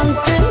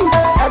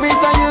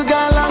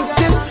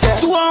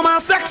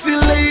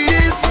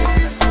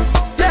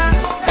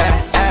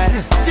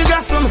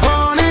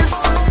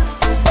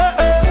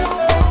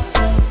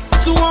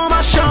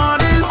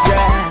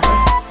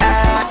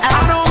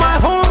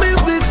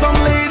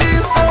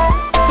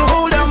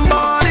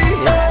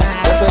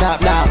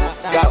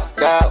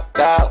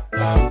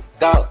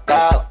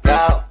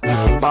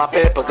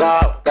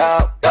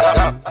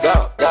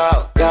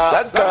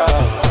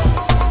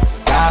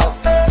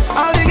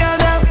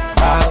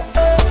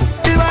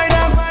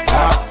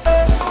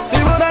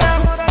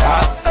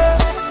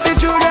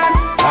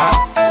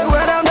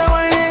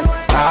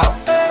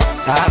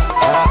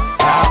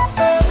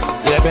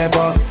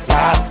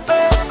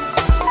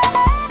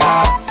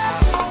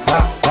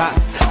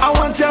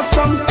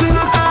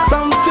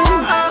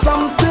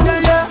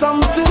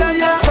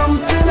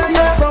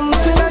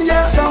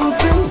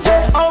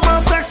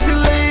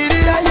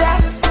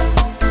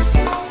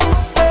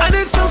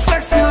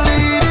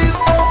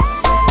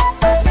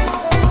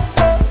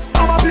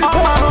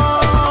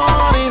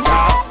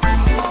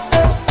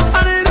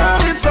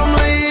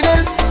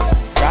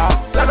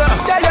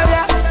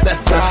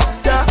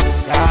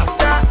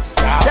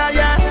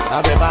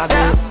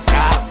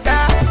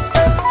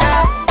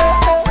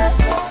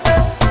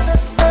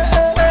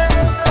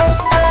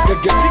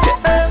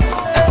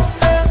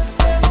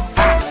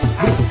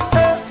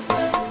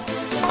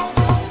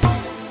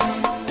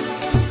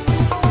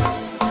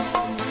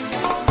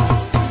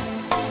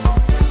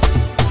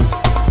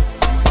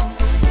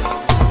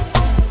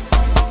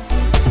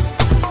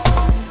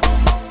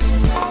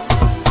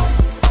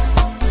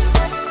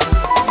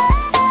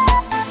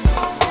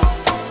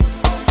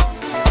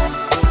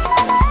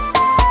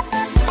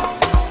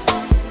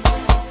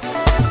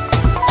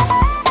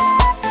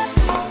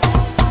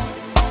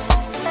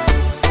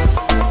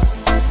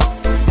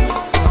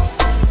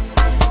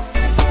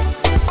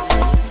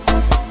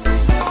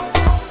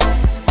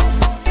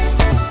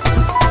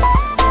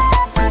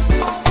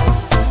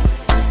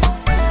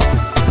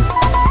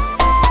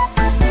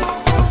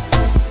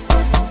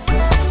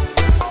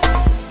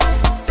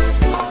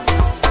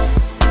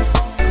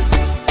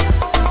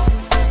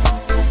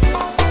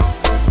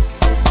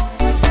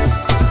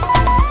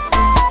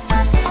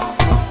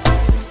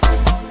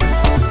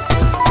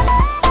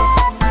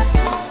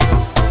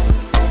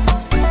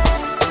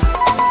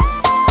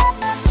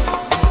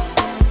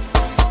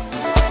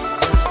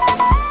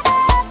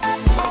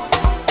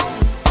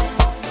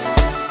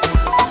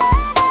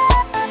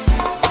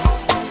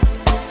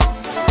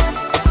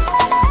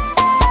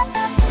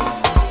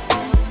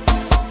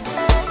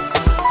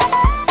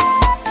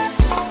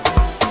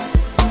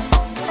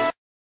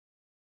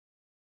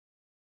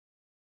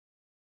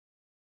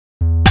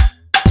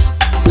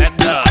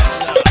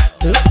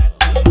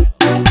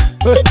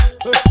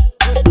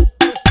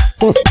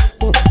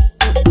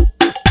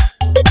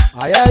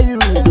I hear you.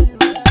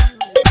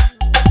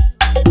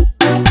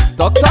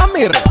 Dr.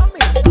 Mir.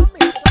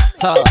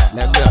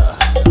 Let go.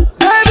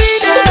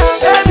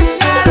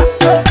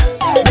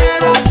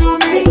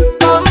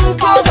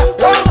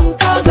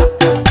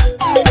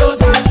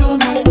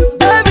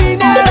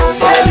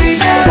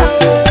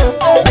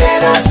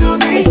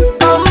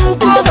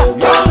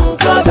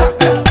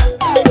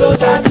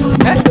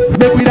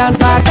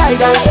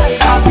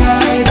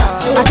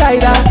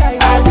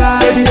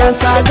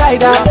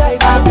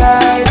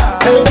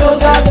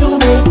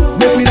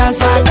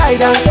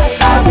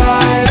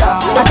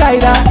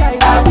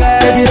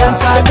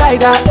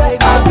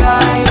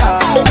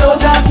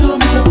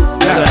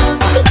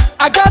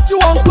 I got you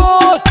on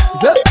code,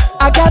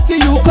 I got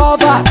you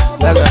covered.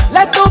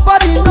 Let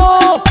nobody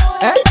know,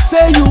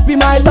 say you be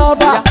my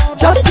lover.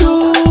 Just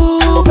you,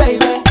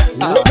 baby.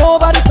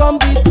 Nobody come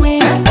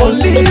between,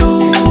 only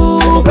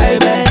you,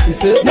 baby.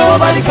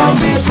 Nobody come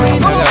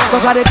between.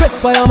 Cause I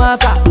request for your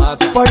matter.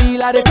 For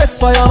real, I request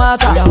for your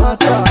matter.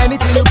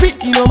 Anything you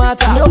pick, it no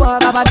matter.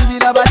 Abadi,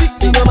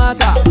 it no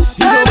matter.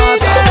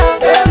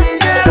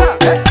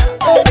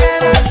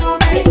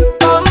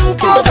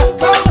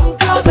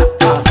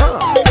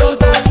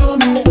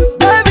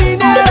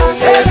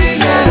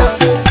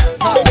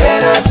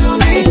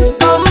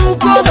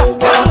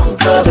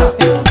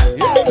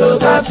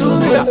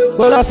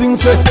 Well, I sing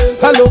say,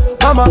 hello,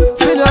 mama,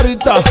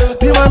 señorita.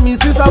 Be my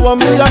missus, I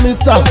want me a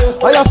mister.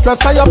 All your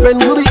stress, all your pain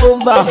will be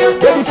over.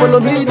 Baby, follow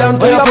me down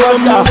to your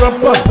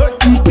brother.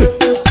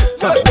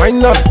 Why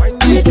not?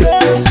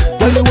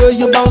 Tell the way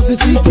you bounce the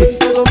CK.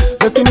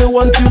 Making me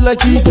want you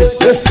like EK.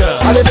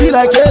 And I feel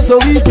like it's so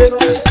weak.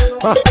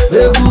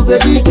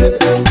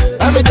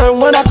 Every time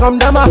when I come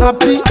down, I'm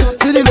happy.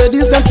 See the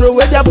ladies, them throw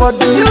away their body.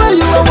 You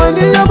are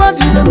winding your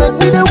body, they make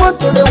me, they want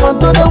to the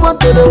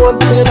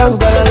dance,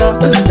 galala.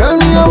 Tell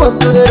me I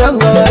want to the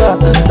dance, galala.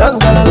 Dance,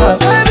 galala.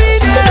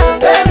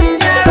 Baby,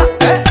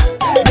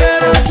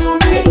 nearer to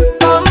me.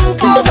 Come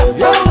closer,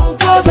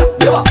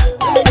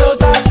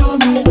 closer to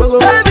me.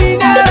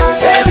 Baby, nearer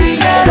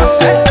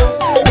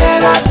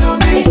to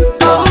me.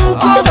 Come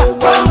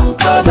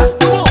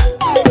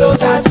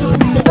closer to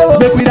me.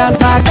 Make we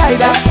dance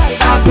Al-Qaeda,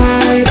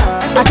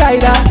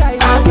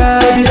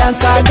 baby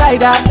dance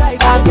Al-Qaeda,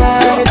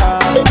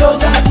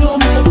 closer to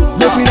me.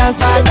 Make we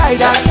dance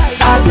Al-Qaeda,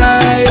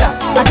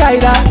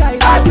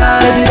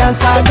 baby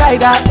dance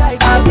Al-Qaeda,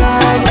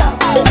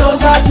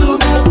 closer to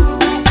me.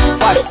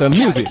 Five-star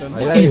music,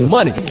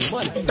 money.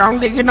 Don't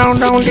dig it down.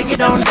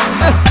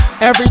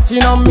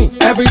 Everything on me,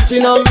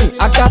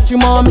 I got you,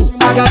 mommy,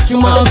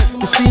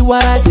 You see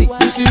what I see,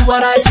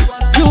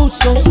 You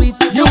so sweet,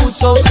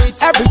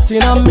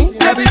 Everything on me,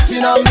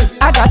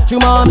 I got you,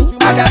 mommy,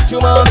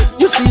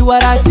 You see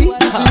what I see,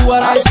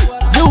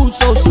 You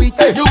so sweet,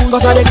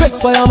 Cause I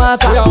request for your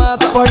matter.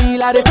 For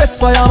real, I request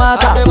for your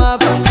matter.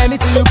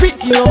 Anything you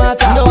pick, it no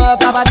matter.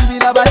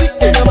 Abadi,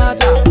 it no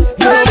matter.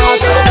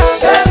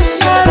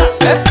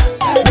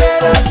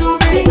 Nearer to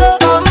me.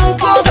 Come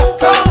closer.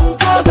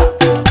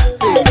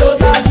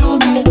 Closer to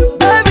me.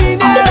 Baby,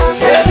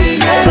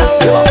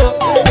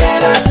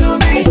 nearer to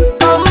me.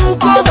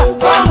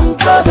 Come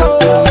closer.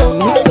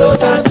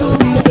 Closer to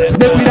me.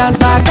 Make we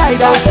dance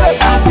Al-Qaeda,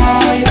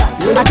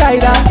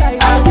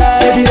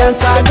 baby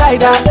dance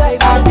Al-Qaeda,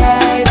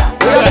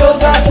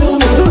 Closer to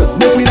me.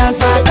 make we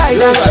dance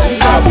Al-Qaeda,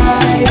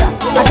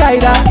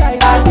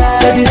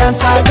 baby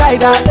dance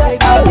Al-Qaeda,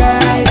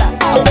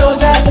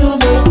 Closer to me.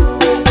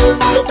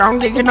 down,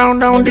 dig it down,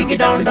 down, dig it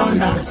down, down,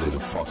 down. I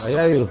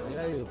hear you.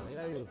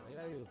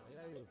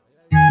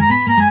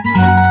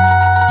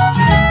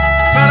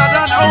 Better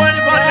than how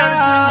anybody else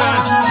do, man.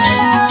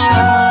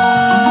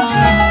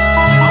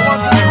 I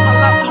want to live my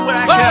life the way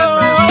I can,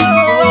 man.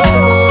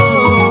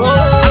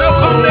 I don't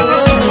come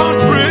niggas to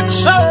Conbridge.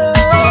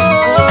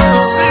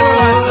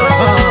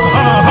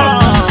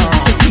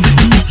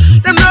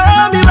 Them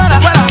know me better.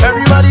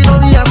 Everybody know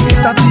me as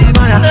Mr.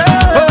 Timaya.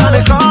 Oh,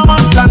 they come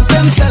on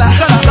plantain seller.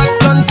 Black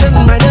plantain,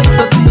 my name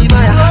is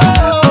Timaya.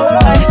 Oh,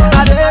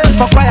 I did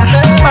for fire.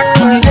 Back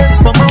in the days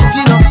for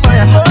mountain of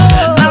fire.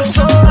 Now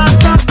so I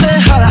just stay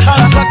holla.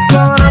 Black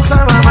corn and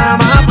some of my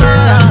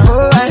brother.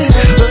 Oh, I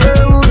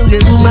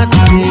get mad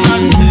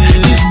today.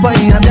 This boy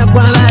I'm your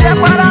koala.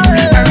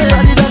 Everybody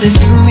that they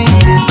feel me.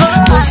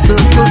 Toast,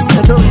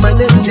 I know my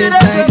name is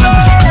Timaya.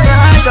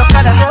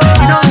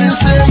 You know you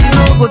say you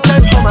know go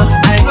time for my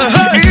eye.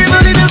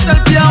 Even if you sell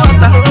pure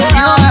water,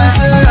 you know you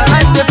say I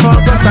like the for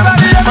butter.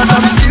 But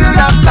I'm still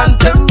that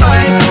plantain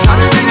boy. I'm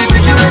really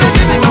picky when they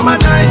give me mama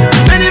joy.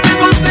 Many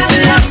people say me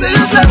I say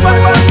useless boy,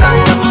 but I'm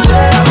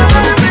today I'm a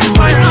very big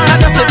boy. I'm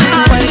just a big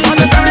boy, I'm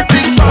a very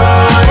big boy.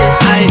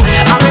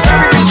 I'm a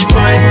very rich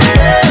boy.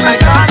 My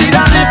God, he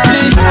don't lift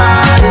me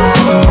high.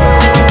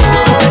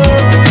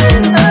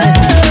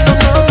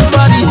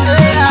 Nobody,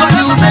 so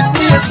you make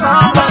me a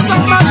somebody.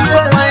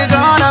 Oh my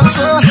God, I'm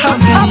so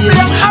happy.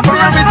 For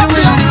everything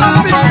we do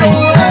for me.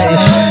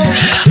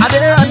 I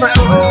did on my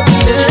own.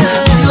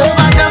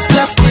 Jehovah just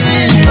bless me.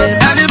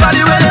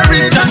 Everybody where they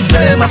rich and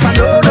famous. I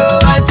don't know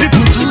why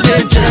people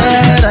today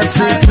jealous.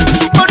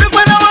 But look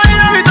when I want to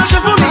hear it, I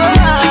should for me.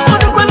 But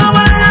look when I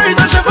want to hear it,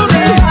 I should for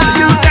me.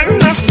 You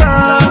cannot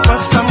stop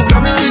us. I'm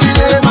coming in the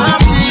name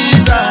of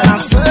Jesus. I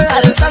swear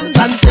I just stand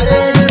and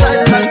tell you.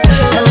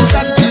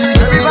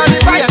 Everybody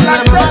fight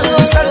like that.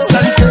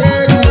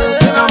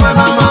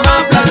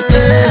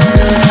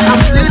 I'm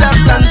still that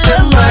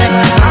plantain boy.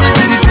 I'm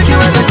really picky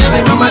when they give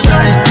me mama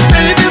joy.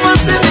 Many people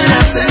see me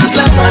and say it's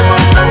like my mom.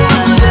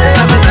 Today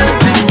I'm a very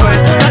big boy.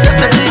 Not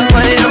just a big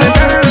boy, I'm a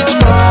very rich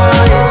boy.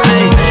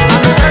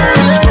 I'm a very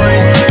rich boy.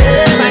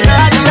 My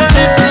God, you don't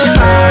lift me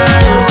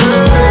high.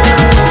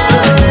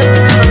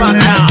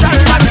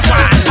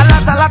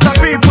 A lot of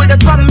people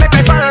that want make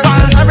me fall.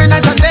 Every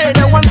night and day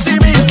they want see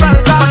me fall.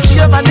 But she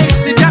over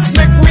this, it just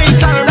makes me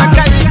tell that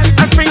guy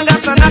and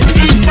fingers are not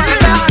equal.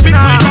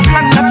 People that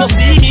plan not to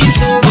see me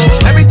so.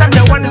 Every time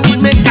they want me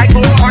make I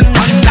go on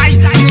and die.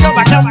 She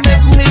over don't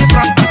make me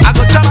prosper. I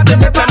go jump the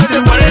map and the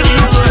world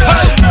is so.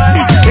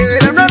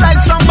 Them not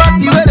like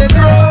somebody where they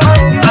grow.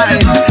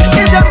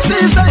 If them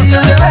see say you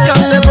never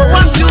come, never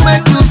want to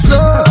make you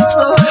slow.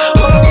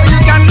 Oh, you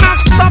cannot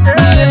stop me,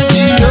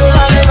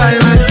 Jehovah by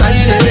my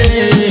side.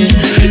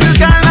 You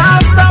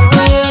cannot stop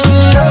me,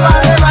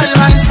 Jehovah by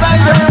my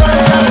side.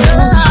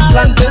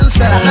 Plantain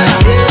seller,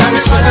 I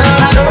swear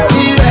I know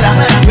me better.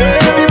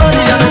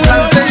 Everybody on the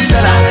plantain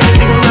seller,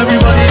 even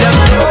everybody that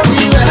know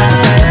me better.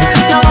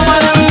 Your mama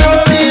them know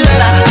me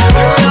better.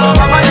 Your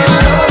mama them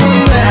know me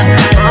better.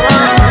 Your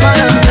mama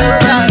them know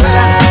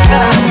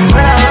me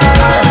better.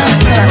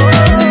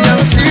 See,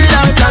 I'm still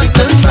that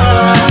plantain boy.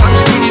 I'm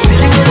really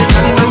picking with the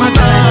candy mama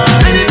joy.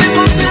 Many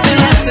people see me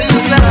and say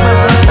it's like my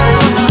brother.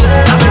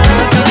 I'm a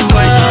very big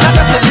boy, not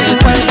just a big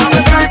boy. I'm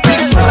a very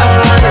big boy.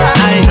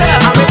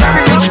 I'm a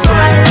very rich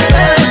boy.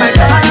 My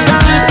God, you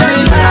don't lift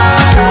me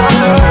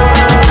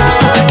high.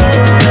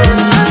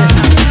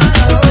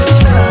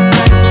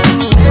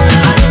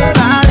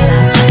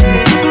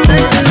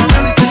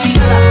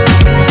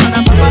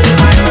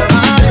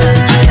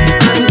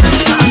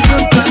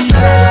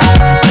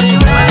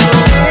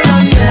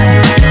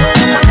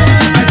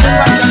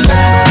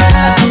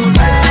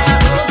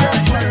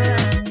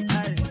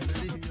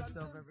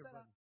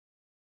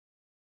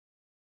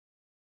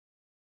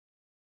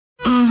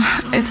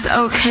 It's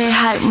okay,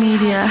 hype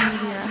media.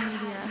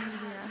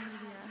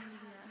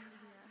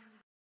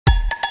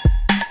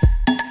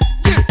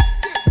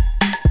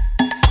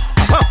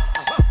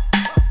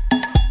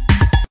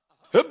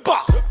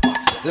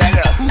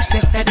 Who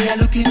said that they are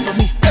looking for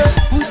me?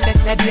 Who said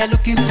that they are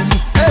looking for me?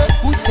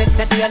 Who said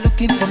that they are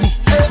looking for me?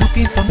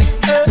 Looking for me,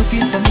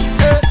 looking for me.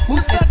 Who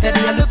said that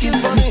they are looking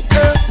for me?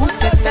 Who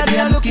said that they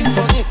are looking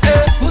for me?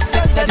 Who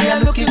said that they are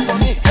looking for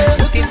me?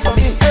 Looking for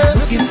me,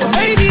 looking for me.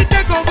 Baby,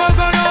 take over,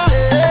 go no.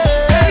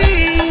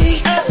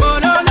 Hey, oh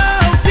no no,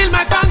 feel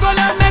my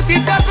pangolo, make me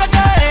talk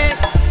about it.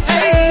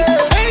 Hey,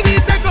 baby,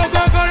 take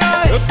over, go no.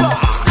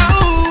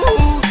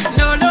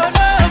 No no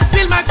no,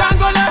 feel my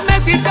pangolo,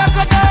 make me talk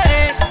about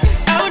it.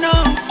 Oh no,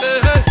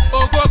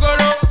 oh go go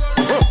no,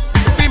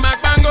 feel my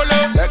pangolo.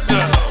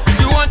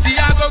 You want the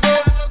agogo?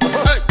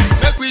 Hey,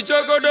 make we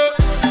jogo do.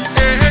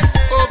 Hey,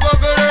 oh go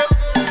go no,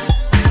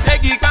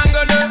 take the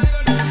pangolo.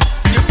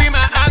 You feel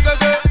my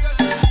agogo,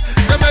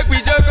 so make we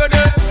jogo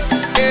do.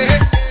 Hey,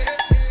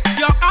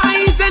 your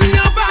eyes and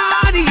your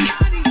body,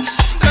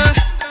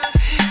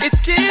 it's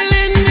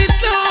killing me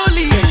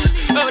slowly.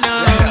 Oh no,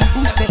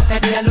 who said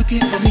that they are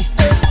looking for me?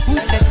 Who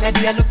said that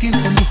they are looking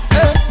for me?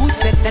 Who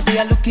said that they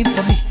are looking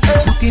for me?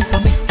 Looking for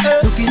me,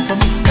 looking for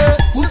me.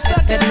 Who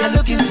said that they are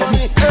looking for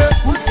me?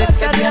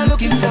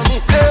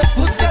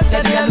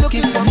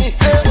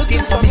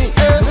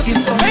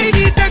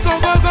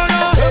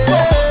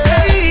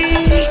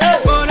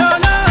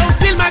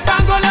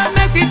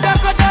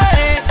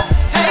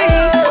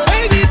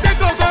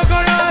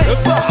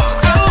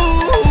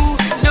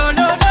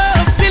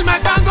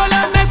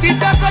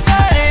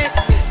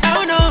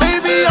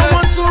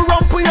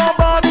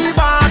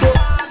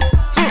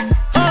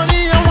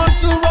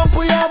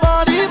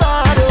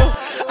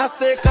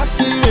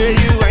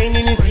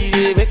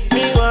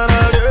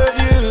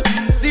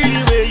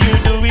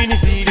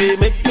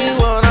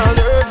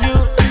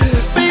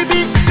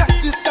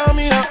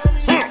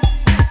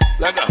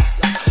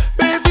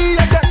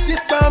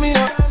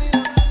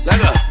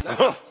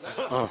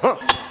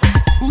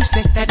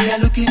 said that they are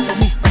looking for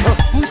me?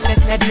 Who said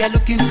that they are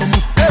looking for me?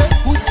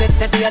 Who said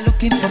that they are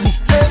looking for me?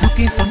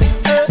 Looking for me,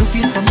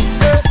 looking for me.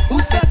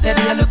 Who said that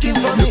they are looking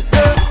for me?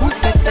 Who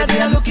said that they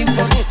are looking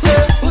for me?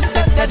 Who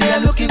said that they are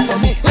looking for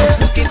me?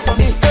 Looking for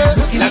me,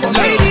 looking for me.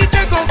 Lady,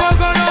 take over,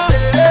 go, no.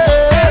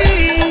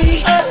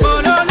 Hey, oh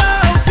no no,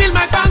 feel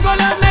my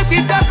pangolo, make me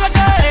talk all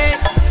day.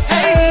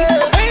 Hey,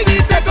 baby,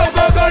 take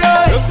over, go, no.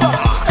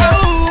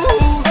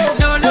 Oh,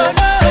 no no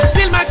no,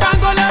 feel my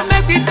pangolo,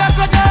 make me talk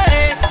all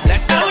day.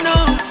 Let down, no.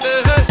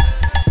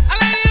 I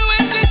like you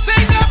when she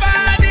shake her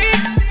body.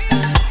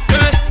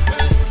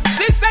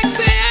 She's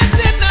sexy and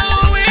she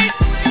know it.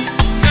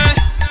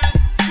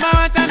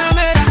 Mama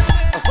Tanamera.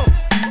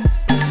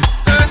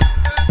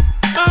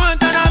 Mama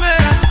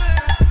Tanamera.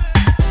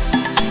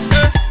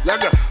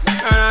 Laga.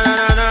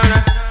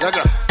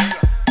 Laga.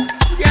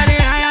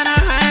 Getting higher,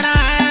 higher.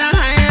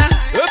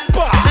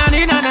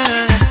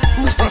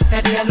 Who said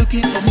that they are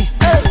looking for me?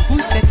 Who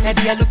said that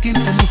they are looking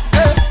for me?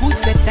 Who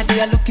said that they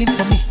are looking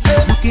for me?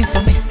 Looking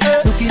for me,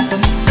 looking for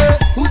me.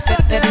 Who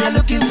said that they are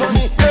looking for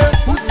me?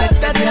 Who said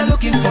that they are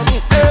looking for me?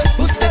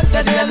 Who said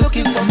that they are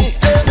looking for me?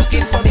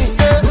 Looking for me,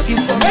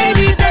 looking for me.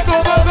 Baby, take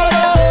over, go,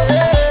 go.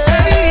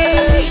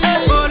 Hey,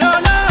 oh no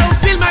no,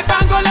 feel my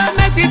pangolo,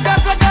 make me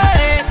talk all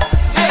day.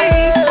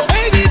 Hey,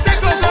 baby,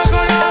 take over,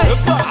 go,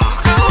 go.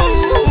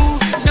 Oh,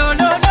 no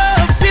no no,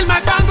 feel my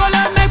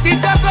pangolo, make me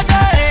talk all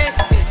day.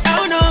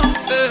 Oh no.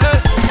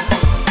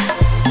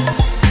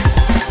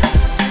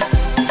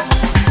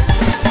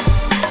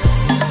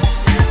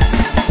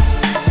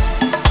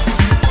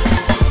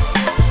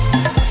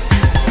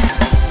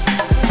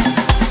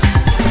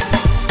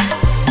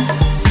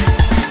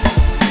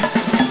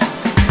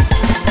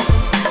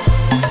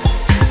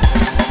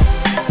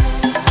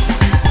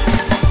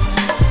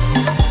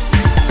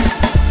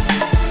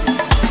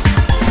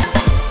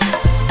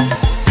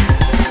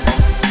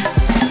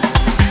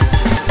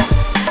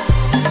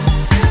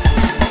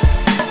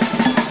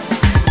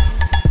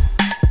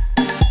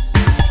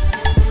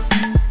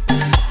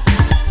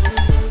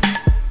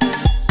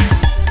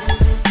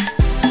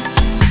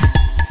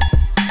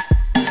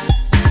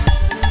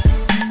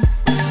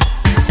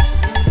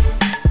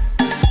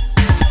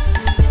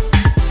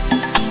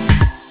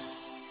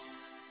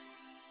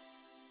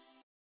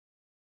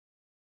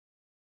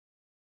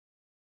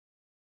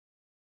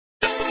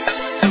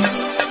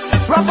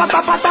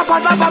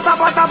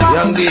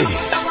 Young D.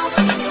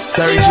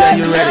 Terry J,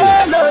 you ready?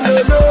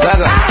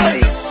 Laga.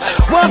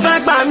 Won't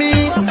fight by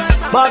me,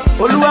 but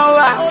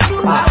Oluwa.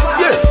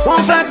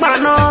 Won't fight by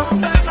no.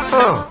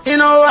 You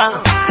know what?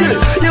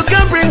 You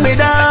can't bring me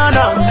down.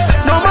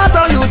 No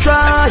matter you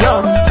try.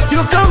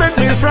 You can't make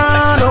me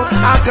frown.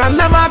 I can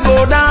never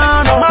go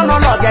down. Man no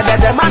look at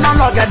that. Man no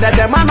look at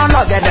that. Man no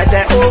look at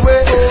that. Oh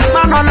wait.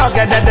 Man no look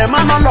at that.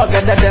 Man no look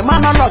at that.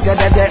 Man no look at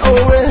that.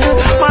 Oh wait.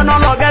 Man no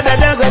look at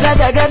that.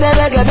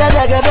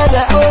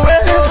 Oh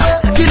wait.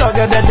 Kilo,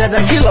 oh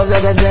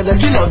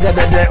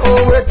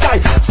wait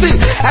tight. See,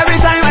 every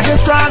time I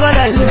just struggle,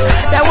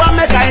 they want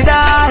me kind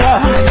die.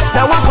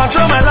 They want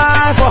control my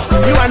life.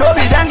 You and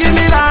Obi then give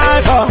me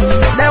life.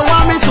 They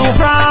want me to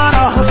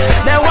frown.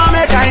 They want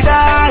me kind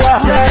die.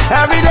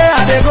 Every day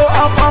I they go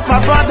up, my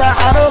brother,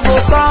 I don't go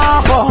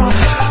stop.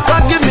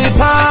 God give me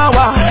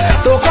power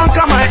to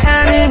conquer my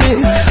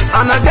enemies,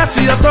 and I get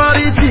the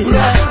authority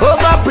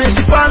over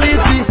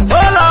principality. Oh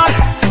Lord,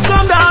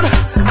 come down,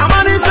 I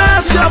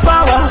manifest your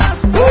power.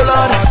 Oh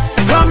Lord,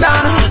 come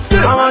down,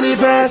 I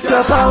manifest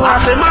your power. I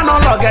say man no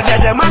look at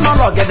that, man no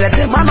look at that,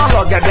 man no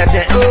look at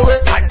that. Oh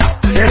wait,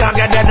 they don't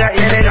get that,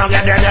 they don't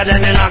get that,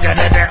 they don't get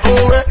that.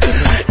 Oh wait, oh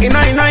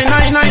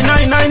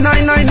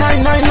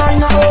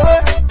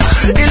wait.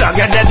 See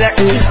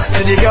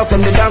the girls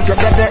from the dance get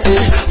that.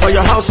 For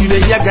your house you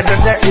the hear get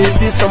that.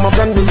 See some of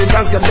them do the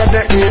dance get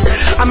that.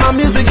 And my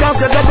music dance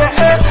get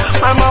that.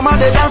 My mama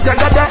they dance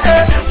get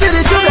that. See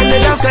the children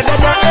they dance get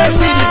that. See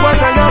the boys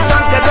and girls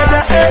dance get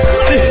that.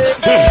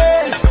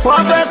 See,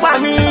 one back by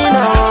me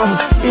now,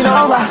 you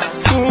know what?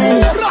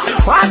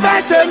 One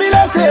back to me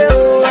let's say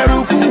oh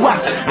Erukuwa.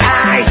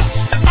 Aye,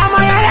 I'm a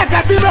yaya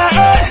katiba.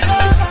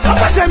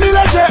 Papa say me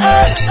let's say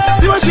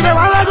you want to be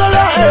one go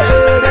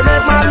they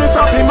make my look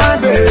up in my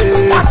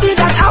day. One thing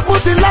that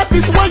happens in life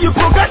is when you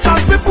progress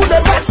and people they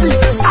vex you.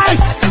 Aye,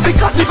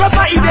 because the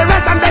better is the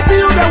rest and they see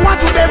you they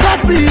want to they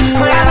vex you.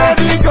 We are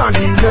ready,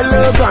 Gandhi,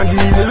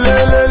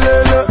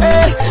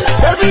 hey,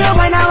 baby, you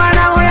wanna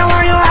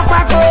you have to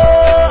go.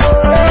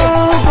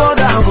 Go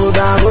down,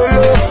 go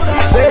low.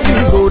 Baby,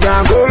 go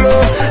down, go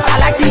low. I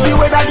like it the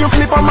way that you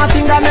flip on my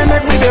finger and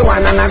make me the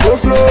one and I go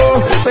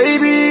slow.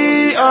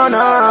 Baby, oh no.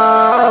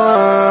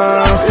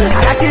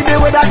 I like it the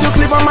way that you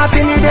clip on my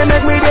finger, they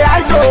make me the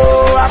I go.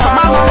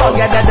 Man no look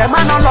at that,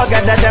 man no look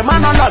at that,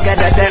 man no look at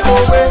that,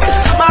 oh wait.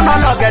 Man no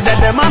look at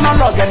that, man no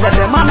look at that,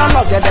 man no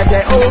look at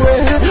that, oh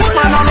wait.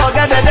 Man no look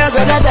at that,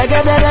 oh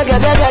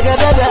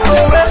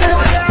wait.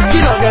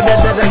 Kilo get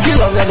that,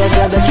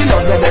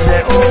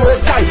 oh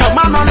wait.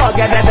 Man no look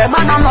at that,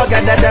 man no look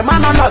at that,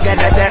 man no look at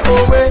that,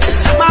 oh wait.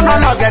 Man no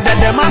look at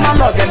that, man no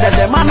look at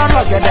that, man no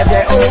look at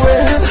that, oh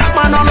wait.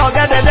 Man no look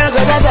at that,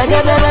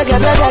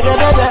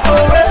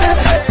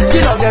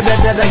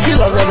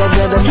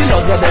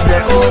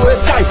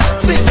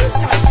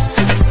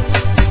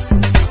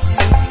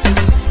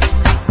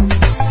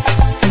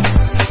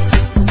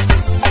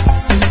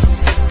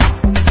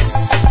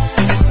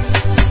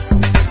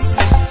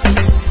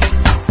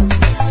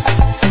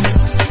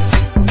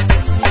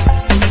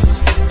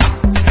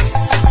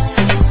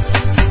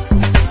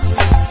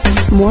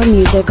 More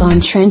music on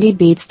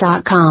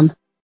trendybeats.com.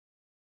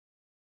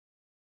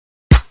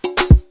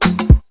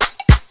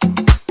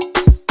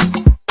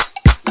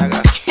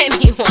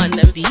 Kenny on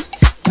the beat.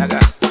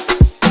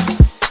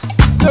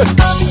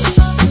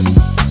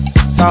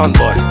 Sound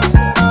boy.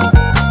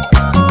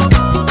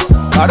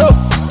 Bado.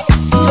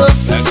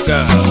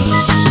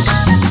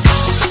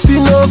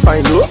 Pino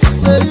fine no.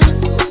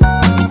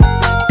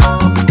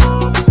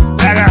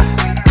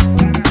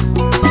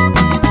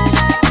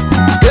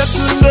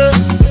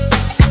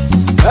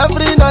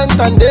 Every night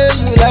and day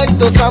you like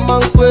to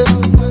samankwe.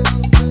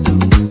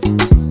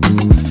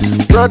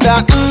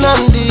 Brother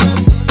Nnamdi,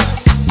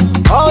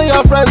 all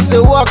your friends they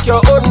walk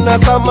your own na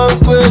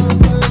samankwe.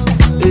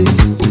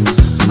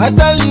 I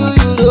tell you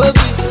you know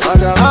me,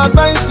 I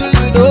advise you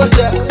you know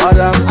yeah.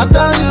 I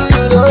tell you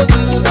you know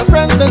me, your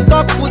friends they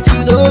talk put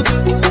you know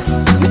me.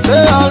 You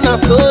say all na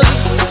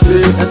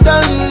story, I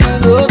tell you you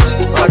know me,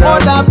 my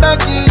mother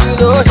beg you you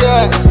know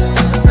yeah.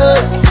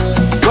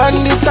 When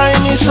the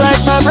time is right,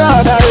 my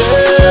brother,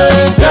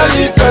 yeah. Tell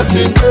the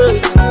person,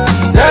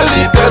 tell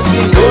the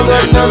person, oh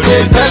them no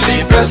they tell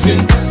the person.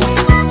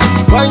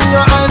 When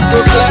your eyes go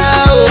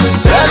clear,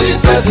 tell the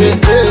person,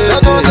 yeah.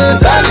 No they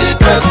tell the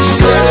person,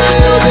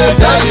 yeah. They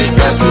tell the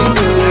person,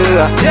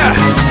 yeah.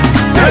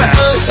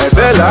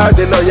 Bella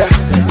de lawyer,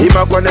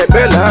 Imakwane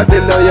Bella de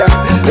lawyer.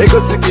 Ego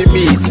siki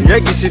meat,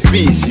 Yagishi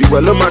fish, you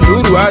will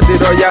manuru de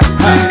lawyer.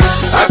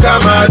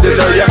 Akama de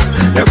lawyer,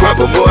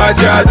 Ekwabumo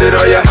aja de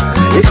lawyer.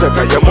 They talk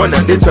at your money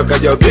and they talk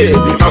at your baby.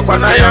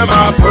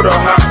 Makwanayama for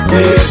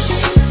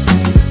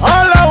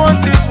all I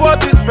want is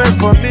what is meant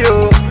for me,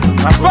 oh.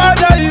 My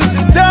father used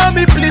to tell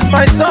me, please,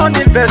 my son,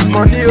 invest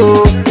money,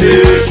 oh.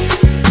 Hey.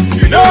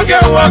 You don't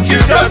get work,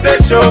 you just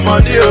they show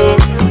money, oh.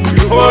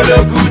 You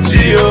follow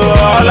Gucci, oh,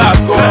 all I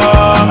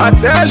call. I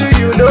tell you,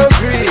 you know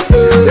free.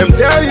 Them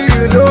tell you,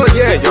 you know,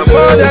 yeah. Your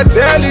mother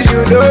tell you,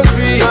 you know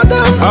free.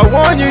 I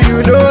warn you,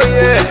 you know,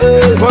 yeah.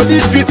 For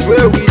these streets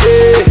where we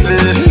live.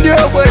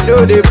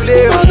 No, they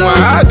play.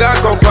 I got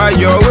come by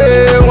your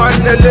way, one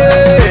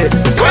day.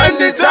 When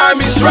the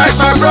time is right,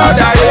 my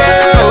brother,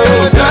 yeah.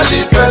 Oh, tell the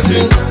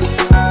person,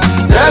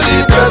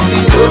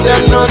 oh,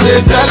 them no,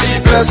 they tell the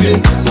person.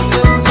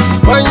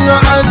 When your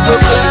eyes go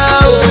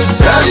clear, oh,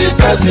 tell the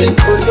person,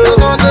 oh,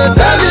 no, they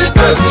tell the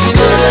person,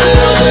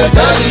 yeah, they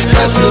tell the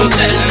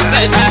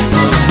person.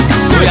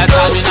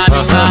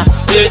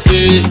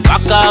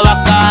 Waka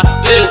waka,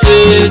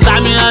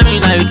 Samina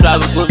mina you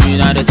travel go me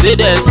now they say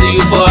they see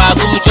you for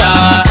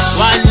Abuja.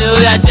 One day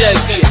we check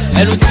it,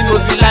 anything we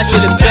feel like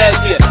the back.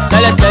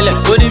 Tell it,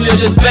 only me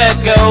just back.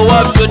 Oh,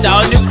 up shoulder,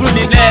 only crew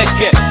in neck.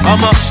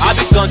 I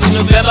be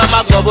continue November,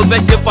 my go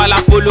bet you for la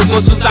polo go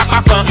to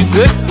Sakakan. You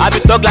say I be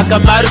talk like a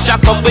Marusha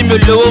come when you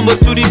low mo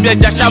to the bed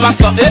Jashawa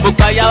come.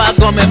 Mukaya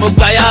wagon,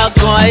 mukaya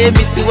wagon. I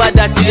me see what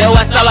that is.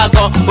 What's our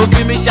gun?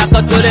 Ofi me shaka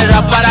to the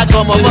rapper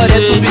gun. My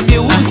mother to be me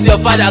who's your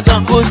father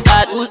gun? Who's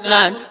start, who's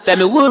none? Tell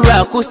me who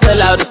rock, who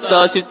sell out the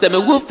stars. You tell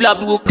me who flop,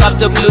 who cop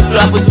the blue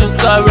drop, who shoot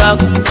star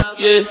rocks.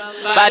 Yeah,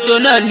 but I do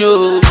not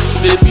know.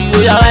 Baby,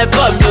 you are right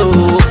for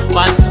me.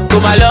 Once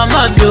come along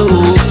on you,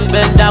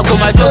 bend down,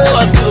 come and jump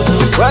on you.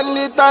 When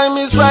the time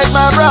is right,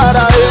 my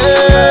brother,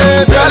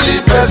 yeah. Tell the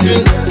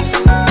person,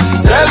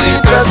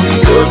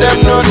 oh them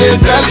no they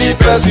tell the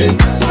person.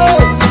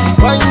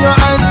 When your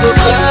eyes go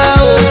clear,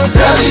 oh,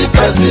 tell the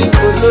person,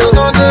 oh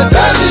no they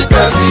tell the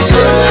person,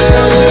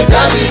 yeah, they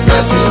tell the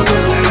person.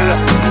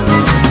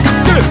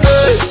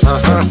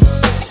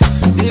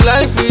 The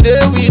life we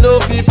dey we no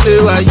fit play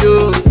with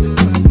you.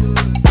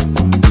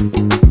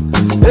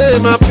 Hey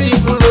my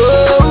people,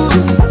 oh,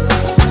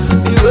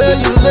 the way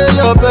you lay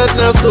your bed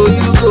now so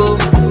you go.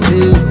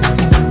 Hey.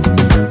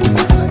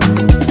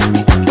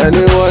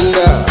 Any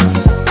wonder?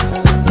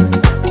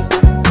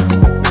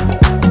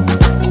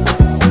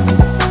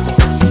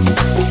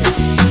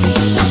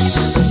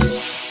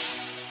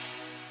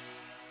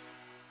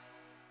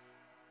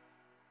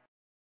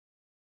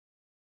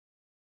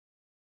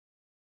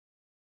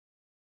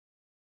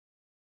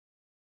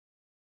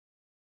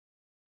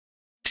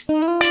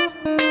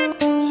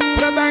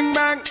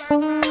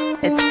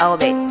 It's our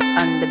beat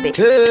on the beat.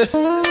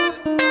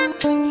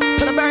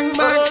 Bang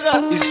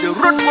bang, it's the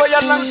root boy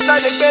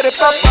alongside the baby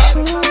papa.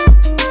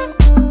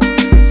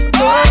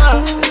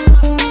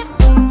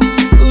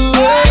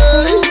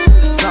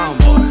 Sound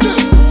boy.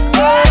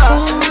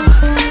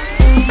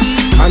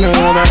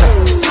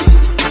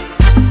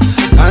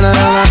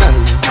 Another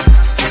dance,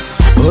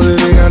 oh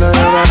baby,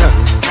 another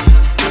dance.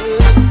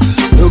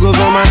 No go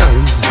for my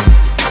dance,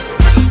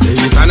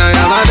 baby, can I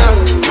have a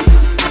dance?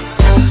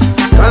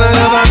 Can I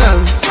have a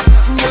dance?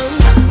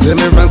 Say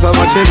me friends are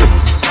watching me.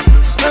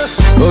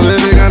 Oh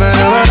baby, can I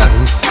have a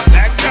dance?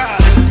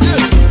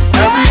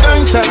 Every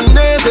night and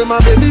say my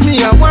baby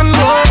me I want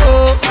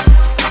more.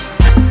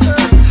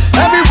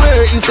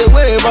 Everywhere is a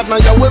way, but now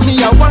you're with me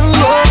I want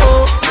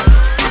more.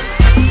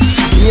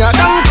 Me I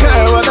don't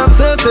care what I'm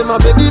saying, say my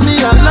baby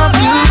me I love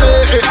you,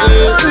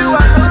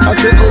 I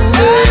say oh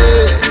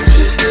yeah,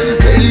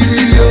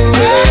 baby oh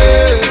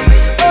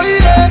yeah, oh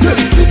yeah.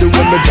 See the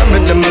way me jam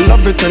it, them I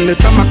love it. And the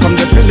time I come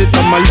they feel it.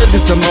 All my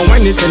ladies them I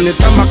whine it. And the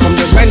time I come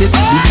they grind it.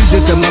 The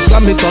DJs them I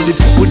slam it. All the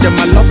people them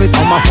I love it.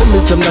 All my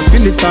homies them they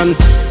feel it. And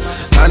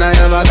can I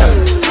ever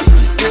dance?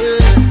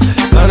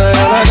 Can I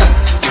ever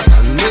dance?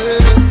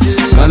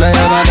 Can I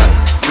ever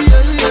dance?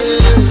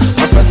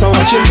 My friends are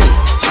watching me.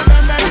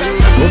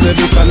 Oh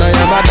baby, can I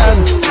ever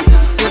dance?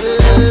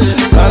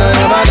 Can I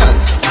ever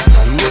dance?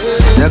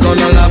 They're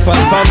gonna laugh at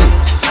me.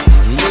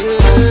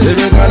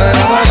 Baby, can I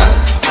ever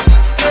dance?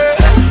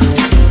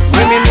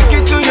 When me look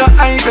into your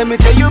eyes and me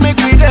tell you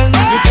make me dance,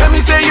 you tell me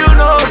say you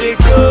know they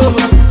go.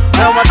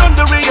 Now I don't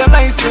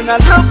realize and I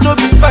love no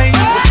be fight.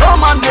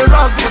 Some on the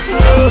rock the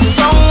flow.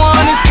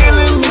 Someone is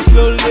killing me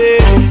slowly.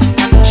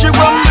 She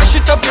won't mash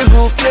it up the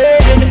whole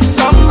place.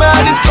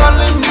 Somebody's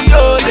calling me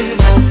holy.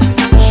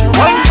 She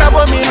won't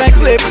cover me like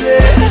play.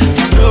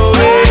 No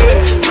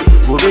way.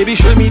 Oh baby,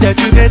 show me that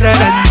you better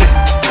than them.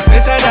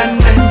 Better than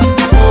them.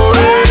 Oh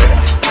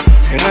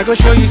yeah. And I go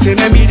show you say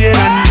let me there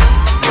and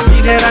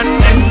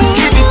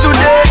give it to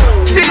them,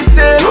 tease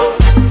them,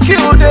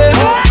 kill them.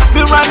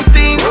 We run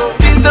things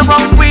the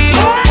wrong way.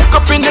 Hook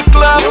up in the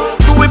club,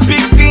 do it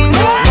big things.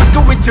 Not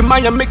do it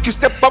Timaya, make you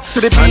step up to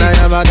the beat. Can I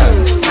ever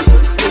dance?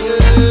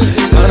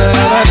 Can I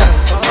ever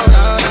dance?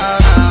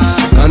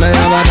 Can I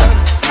ever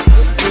dance?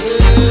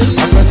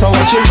 My friends are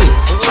watching me.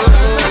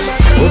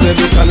 Oh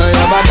baby, can I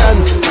ever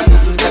dance?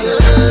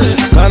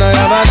 Can I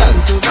ever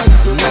dance?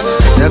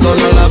 They're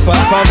gonna laugh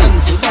at me.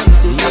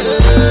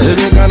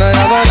 Baby, can I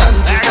ever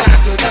dance?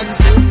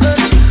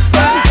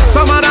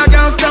 Some other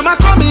girls, them are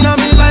coming on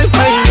me life,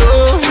 I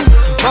know.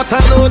 But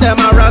I know them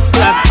are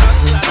rascal.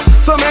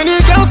 So many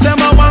girls, them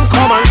are one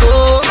come and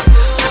go.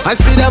 I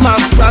see them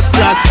as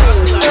rascals.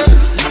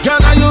 Girl,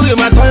 now you be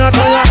my toya.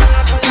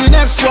 The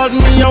next word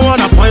me, I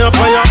wanna poya.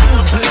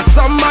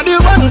 Somebody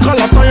run, call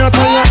up toya.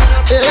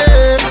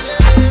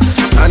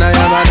 Can I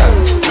ever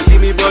dance? Give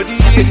me body,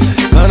 yeah.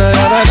 Can I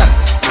ever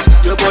dance?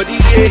 Your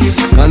body, yeah.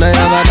 Can I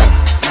ever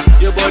dance?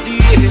 Your body,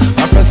 yeah.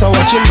 My friends are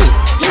watching me.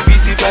 Your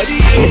busy body,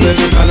 oh yeah.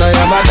 baby, can I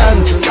ever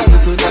dance?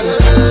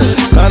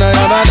 Can I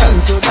ever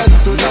dance?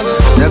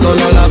 They're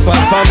gonna laugh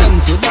at me.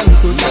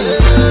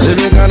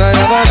 Baby, can I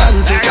ever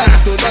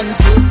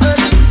dance?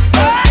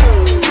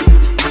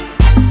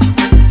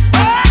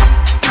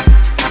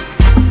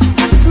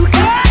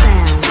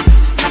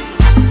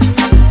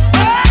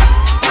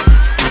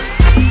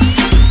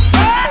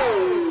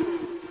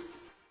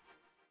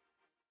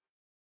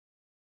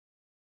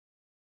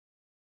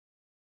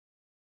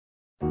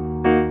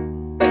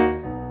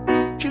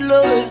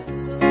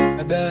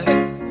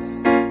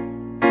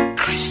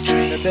 Chris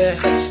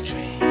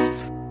Street.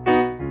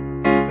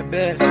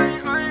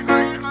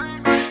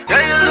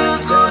 Yeah, you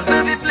look good,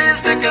 baby, please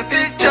take a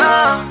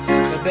picture.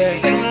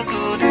 Looking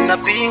good in a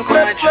pink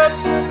white dress.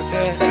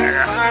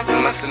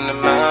 I'm a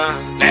cinema.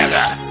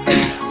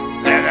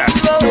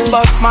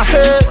 Bust my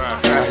head.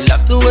 I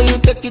love the way you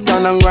take it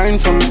down and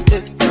grind for me.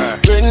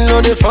 Rain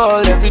know they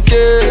fall every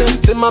day.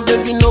 Say my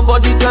baby,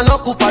 nobody can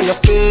occupy your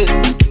space.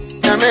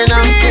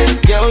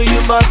 Girl,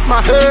 you bust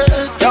my head.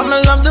 Girl,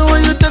 I love the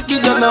way you take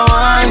it down and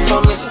wine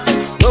for me.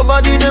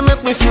 Nobody they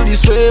make me feel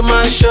this way,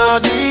 my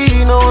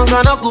shawty. No one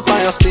can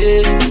occupy your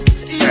space.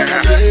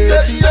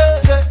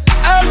 Say,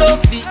 I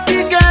love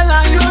you, girl,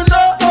 and you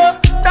know.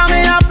 Tell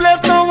me a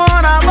place no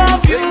one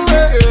above you.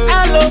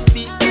 I love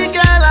you,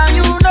 girl, and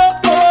you know.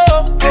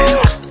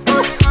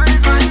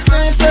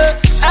 Say,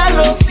 I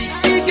love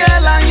you,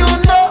 girl, and you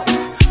know.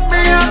 Me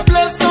a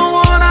place no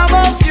one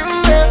above you.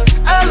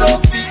 I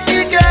love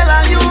you, girl,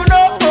 and you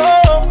know.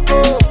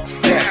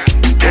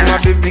 My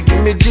baby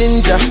give me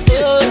ginger.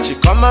 She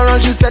come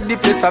around, she said the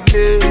place I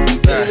feel.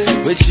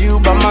 With you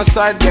by my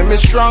side, get me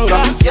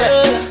stronger.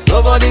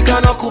 Nobody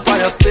can occupy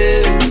your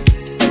space.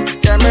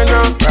 Tell me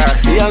now,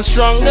 me I'm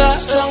stronger.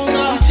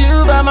 With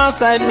you by my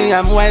side, me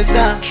I'm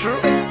wiser. True.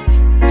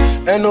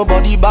 Ain't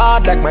nobody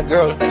bad like my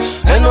girl.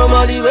 Ain't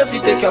nobody wait to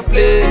take your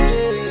place.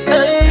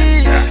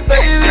 Hey,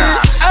 baby,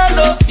 I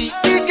love you,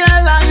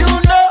 girl, and you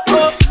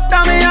know.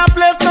 Tell me a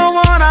place no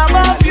one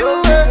above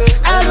you.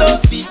 I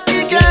love you,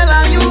 girl,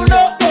 and you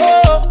know.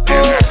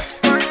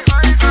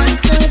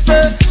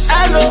 Say,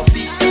 I love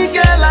you,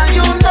 girl, and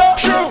you know.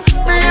 True.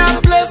 Me a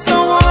place no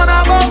one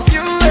above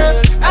you.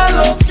 I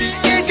love you,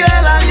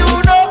 girl, and you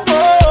know.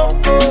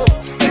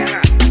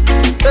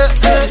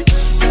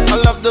 I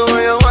love the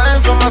way you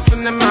whine for my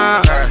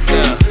cinema.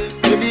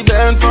 Baby,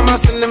 bend for my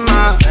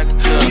cinema.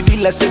 You be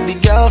like a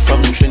big girl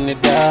from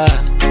Trinidad.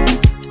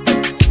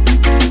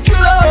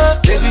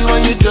 Baby,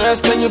 when you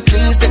dress, can you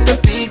please take a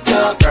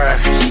picture?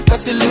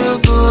 Cause you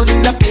look good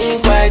in that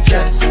pink white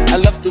dress. I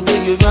love the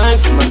way you whine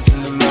for my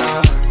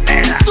cinema.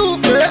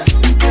 Stupid.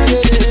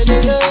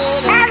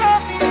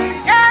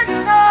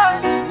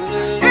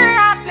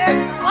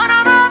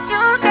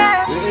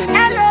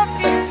 I love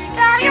you,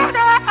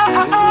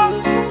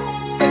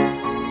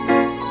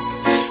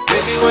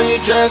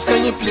 dress,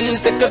 can you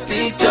please take a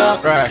picture?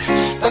 Right.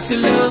 Cause you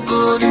look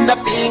good in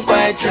that pink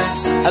white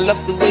dress. I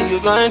love the way you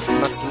run for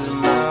my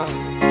cinema.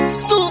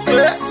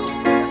 Stupid.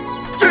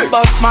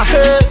 Bust my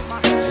head.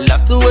 I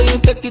love the way you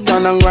take it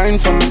down and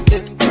grind for me.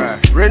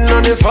 Right. Rain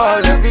on the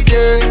fall every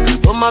day.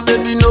 Oh my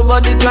baby,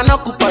 nobody can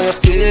occupy your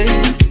space.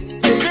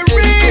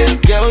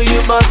 Girl,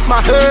 you bust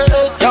my head.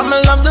 Girl, me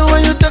love the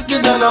way you take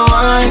it down and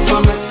wine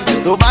for me.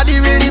 Nobody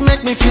really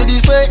make me feel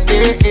this way.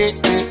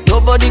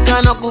 Nobody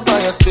can occupy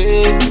your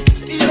space.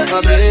 My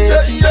baby,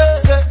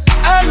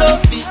 I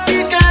love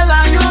you, girl,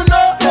 and you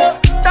know.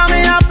 Tell me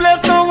a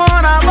place no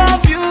one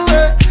above you.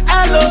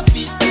 I love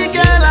you,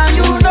 girl, and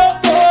you know.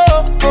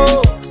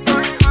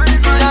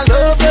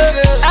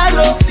 I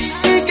love you,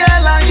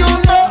 girl, and you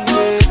know.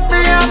 Me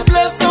a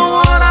place no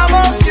one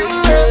above you.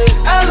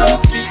 I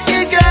love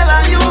you, girl,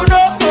 and you know.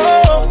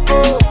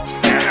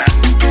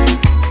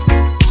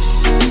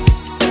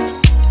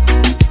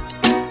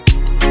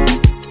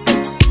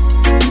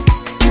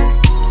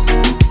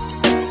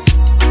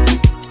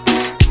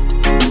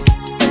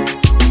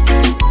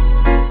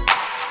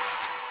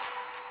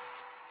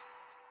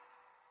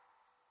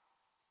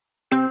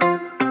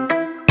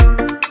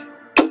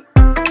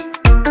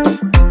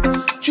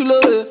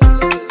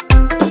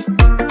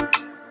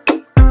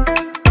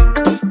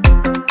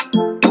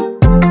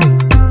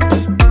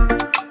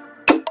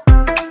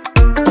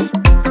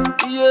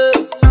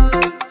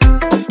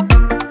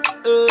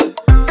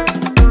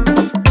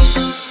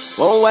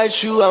 White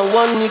shoe and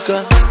one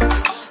nika.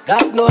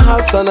 Got no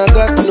house and I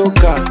got no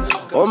car.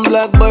 One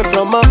black boy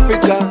from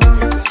Africa.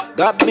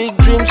 Got big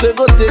dreams, so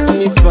go take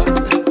me far.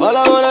 All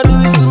I wanna do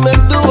is to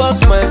make the world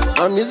smile.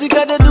 And music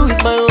I do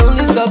is my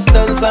only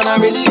substance. And I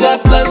really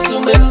got plans to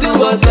make the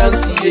world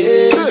dance,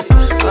 yeah.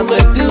 I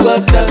make the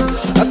world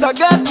dance. As I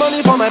get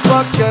money for my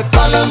pocket,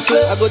 balance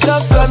it. I go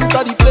just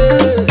enter the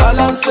place,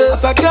 balance it.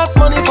 As I get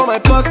money for my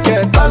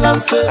pocket,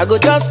 balance it. I go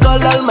just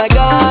call all my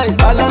guys,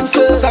 balance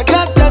it. As I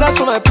get dollars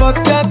for my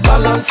pocket,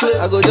 balance it.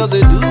 I go just do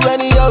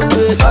any other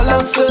way,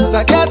 balance it. As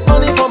I get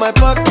money for my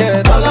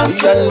pocket,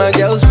 balance it. And my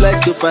girls fly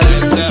to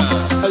Paris.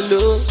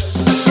 Hello,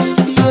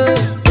 yeah.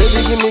 Baby,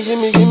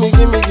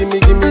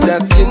 give me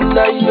that thing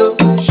that you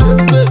should.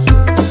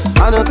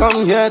 I don't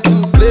come here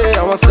to play,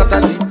 I want to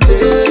scatter the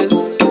place.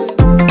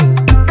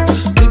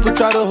 People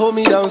try to hold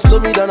me down, slow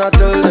me down, I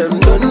tell them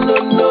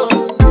no,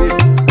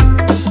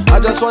 yeah. I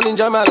just wanna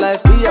enjoy my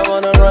life, me, I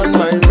wanna run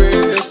my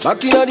race.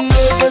 Back in the day,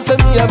 they say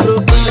me a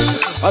broke.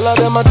 All of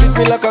them a treat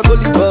me like a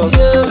goalie ball,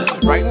 yeah.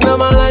 Right now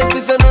my life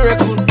is a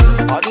miracle.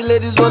 All the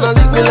ladies wanna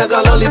lick me like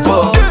a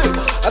lollipop.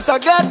 As I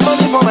get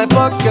money for my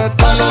pocket,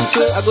 balance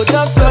it. I go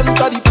just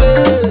enter the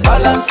place,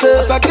 balance it.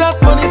 As I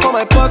get money for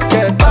my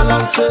pocket,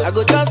 balance it. I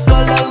go just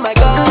call all my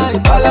guys,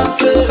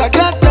 balance it. As I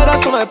get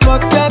dollars for my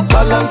pocket,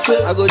 balance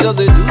it. I go just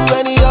do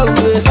any other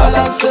way,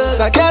 balance it. As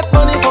I get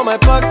money for my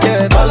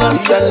pocket,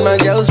 balance it. And my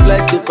girls fly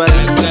to Paris.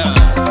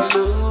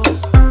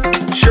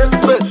 Shake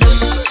it.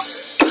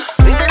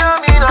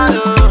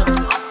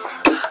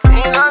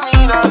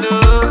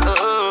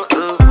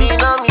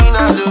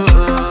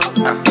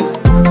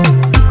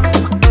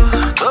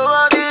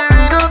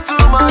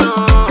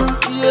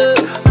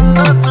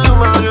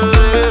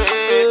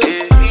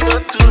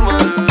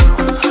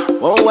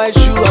 White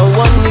shoe and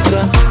one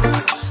nigga.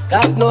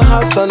 Got no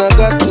house and I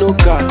got no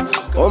car.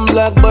 One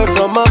black boy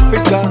from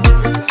Africa.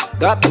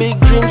 Got big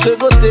dreams, so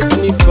go take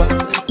me far.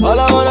 All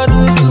I wanna do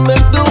is to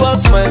make the world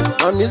smile.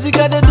 And music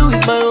I do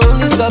is my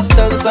only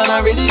substance. And I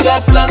really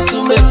got plans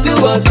to make the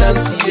world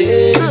dance,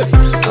 yeah.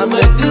 I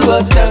make the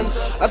world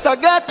dance. As I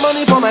get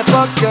money for my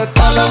pocket,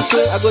 balance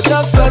it. I go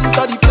just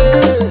enter the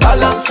place,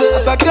 balance it.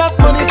 As I get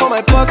money for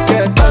my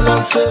pocket,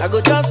 balance it. I go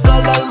just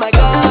call all my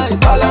guys,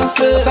 balance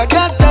it. As I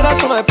get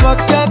dollars for my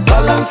pocket,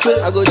 balance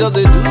it. I go just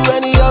do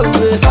any other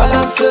way,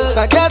 balance it. As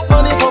I get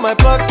money for my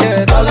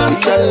pocket,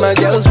 balance it. And my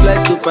girls fly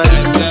to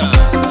Paris.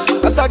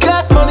 As I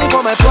get money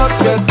for my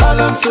pocket,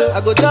 balance it. I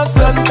go just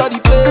enter the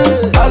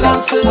place,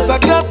 balance it. As I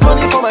get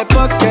money for my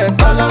pocket,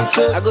 balance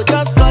it. I go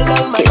just call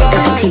all my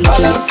guys,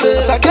 balance it.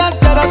 As I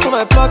get dollars for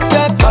my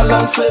pocket,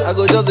 balance it. I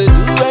go just do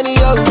any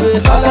other way,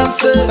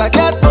 balance it. As I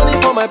get money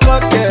for my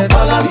pocket,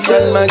 balance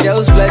it. And my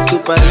girls fly to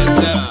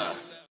Paris.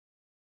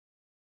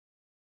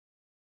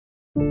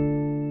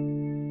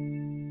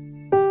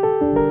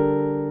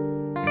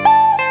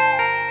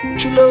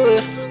 Chulo.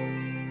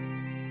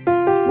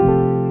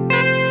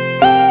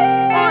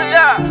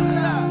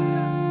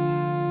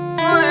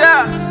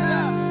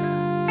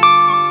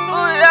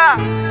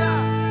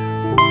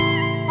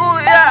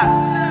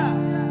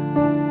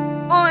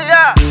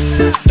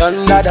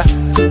 Done dada,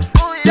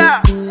 ooh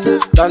yeah.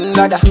 Done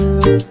dada,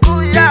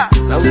 ooh yeah.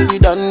 Now we be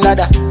done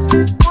dada,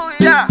 ooh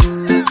yeah.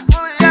 Ooh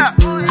yeah,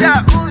 ooh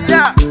yeah, ooh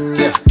yeah.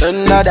 Yeah,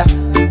 done dada,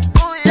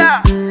 ooh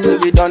yeah. We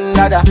be done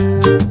dada,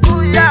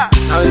 ooh yeah.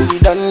 Now we be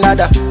done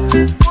dada,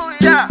 ooh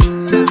yeah.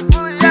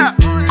 Ooh yeah,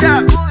 ooh yeah,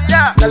 ooh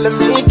yeah.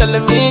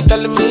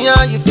 Telling me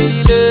how you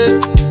feel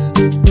it.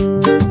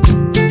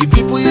 The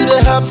people you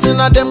the help, say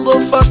now them go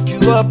fuck you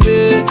up,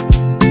 eh.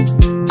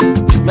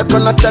 You're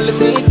gonna telling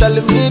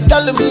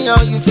me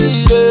how you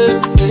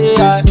feeling.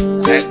 Yeah.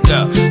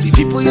 The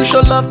people you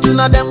show love to,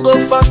 now them go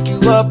fuck you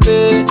up,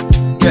 eh.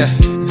 Yeah.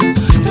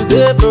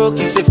 Today broke,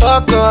 you say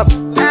fuck up.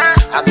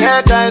 I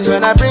care guys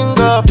when I bring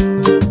up.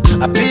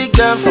 I pick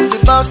them from the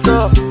bus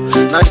stop.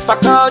 Now if I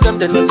call them,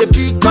 they know they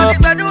pick up.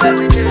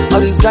 All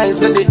these guys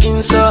then they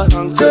insult.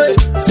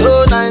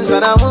 So nice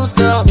and I won't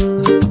stop.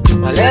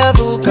 My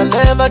level can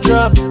never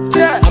drop.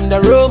 I'm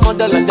the role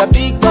model and the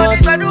big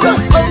boss.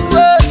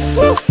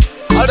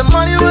 All the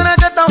money when I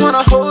get, I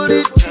wanna hold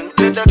it.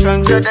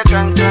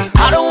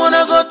 I don't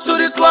wanna go to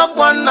the club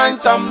one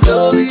night and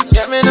blow it.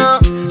 Get me now.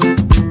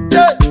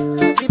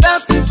 The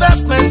best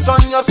investments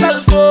on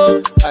yourself,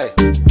 oh. Aye.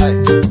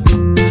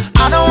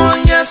 I don't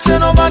want yes, so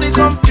nobody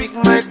come pick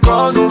my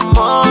call no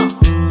more.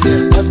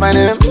 What's my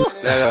name?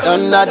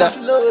 Donada.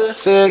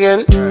 Say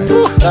again.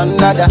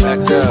 Donada.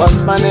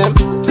 What's my name?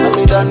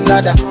 Mommy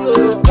Donada.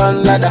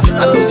 Donada.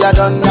 I think you're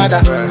Donada.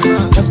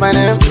 What's my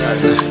name?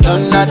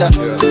 Donada.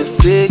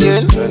 Say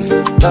again.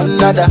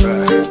 Donada.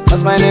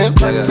 What's my name?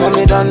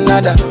 Mommy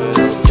Donada.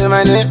 Say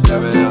my name.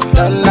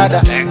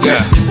 Donada.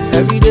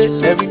 Every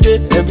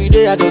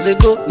day I just say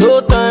go. No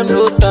time.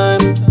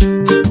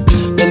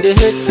 Then they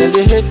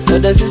hate,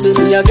 but they see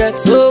me, I get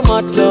so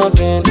much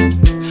loving.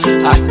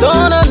 I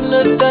don't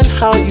understand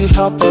how you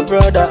help a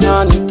brother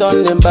and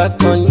turn them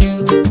back on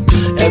you.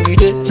 Every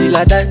day till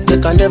I die, they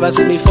can never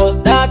see me fall.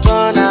 That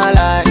one I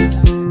like.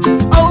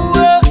 Oh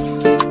well,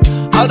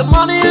 all the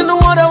money in the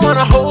world, I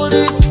wanna hold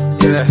it.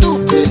 It's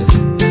stupid.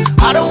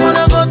 I don't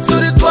wanna go to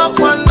the club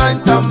one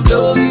night and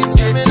blow it.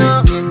 Give me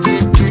now.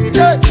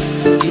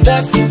 The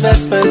best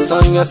investments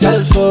on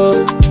yourself,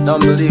 oh. Don't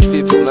believe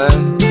people,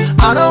 man.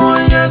 I don't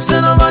want yes, so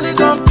nobody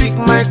gon' pick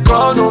my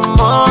call no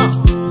more.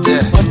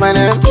 Yeah. What's my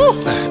name?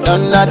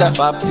 Donada.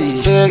 Papi.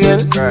 Say again.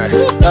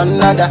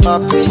 Donada.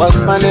 Papi. What's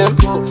my name?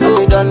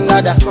 Mommy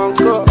Donada.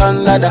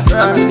 Donada.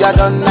 Amiga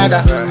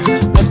Donada.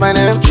 What's my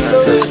name?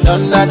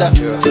 Donada.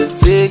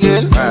 Say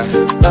again.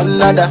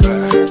 Donada.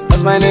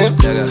 What's my name?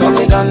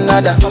 Mommy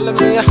Donada.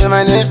 Say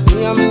my name.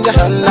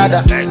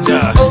 Donada.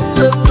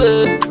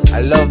 I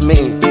love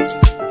me.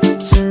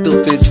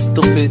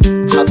 Stupid.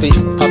 Happy.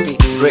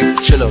 Rick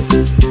Chillo.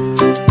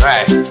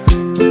 Right.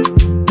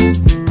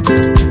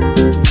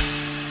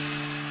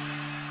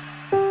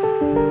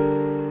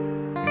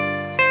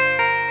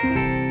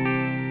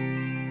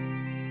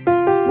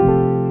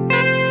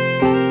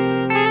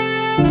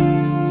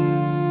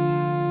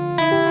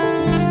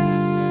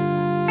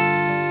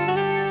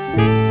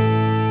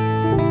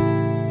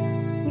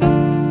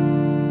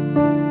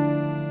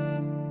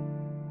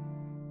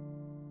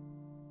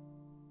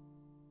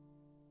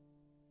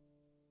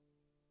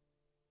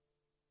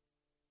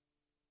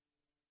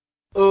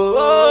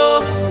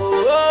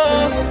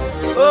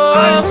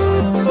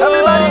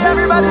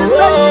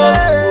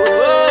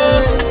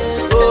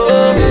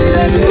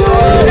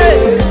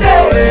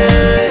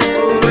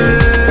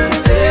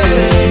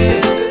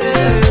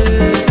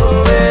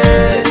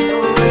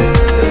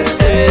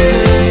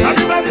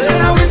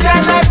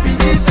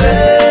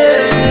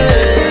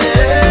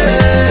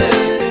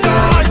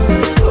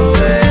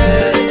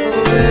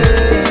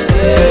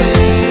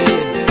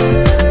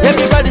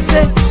 Everybody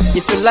say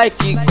if you like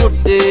it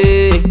good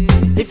day,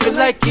 if you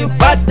like it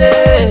bad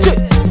day.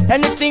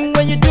 Anything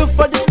when you do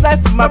for this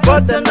life, my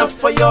brother, not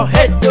for your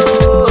head,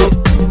 oh.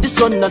 This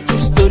one not true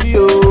story,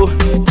 oh.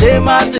 They mad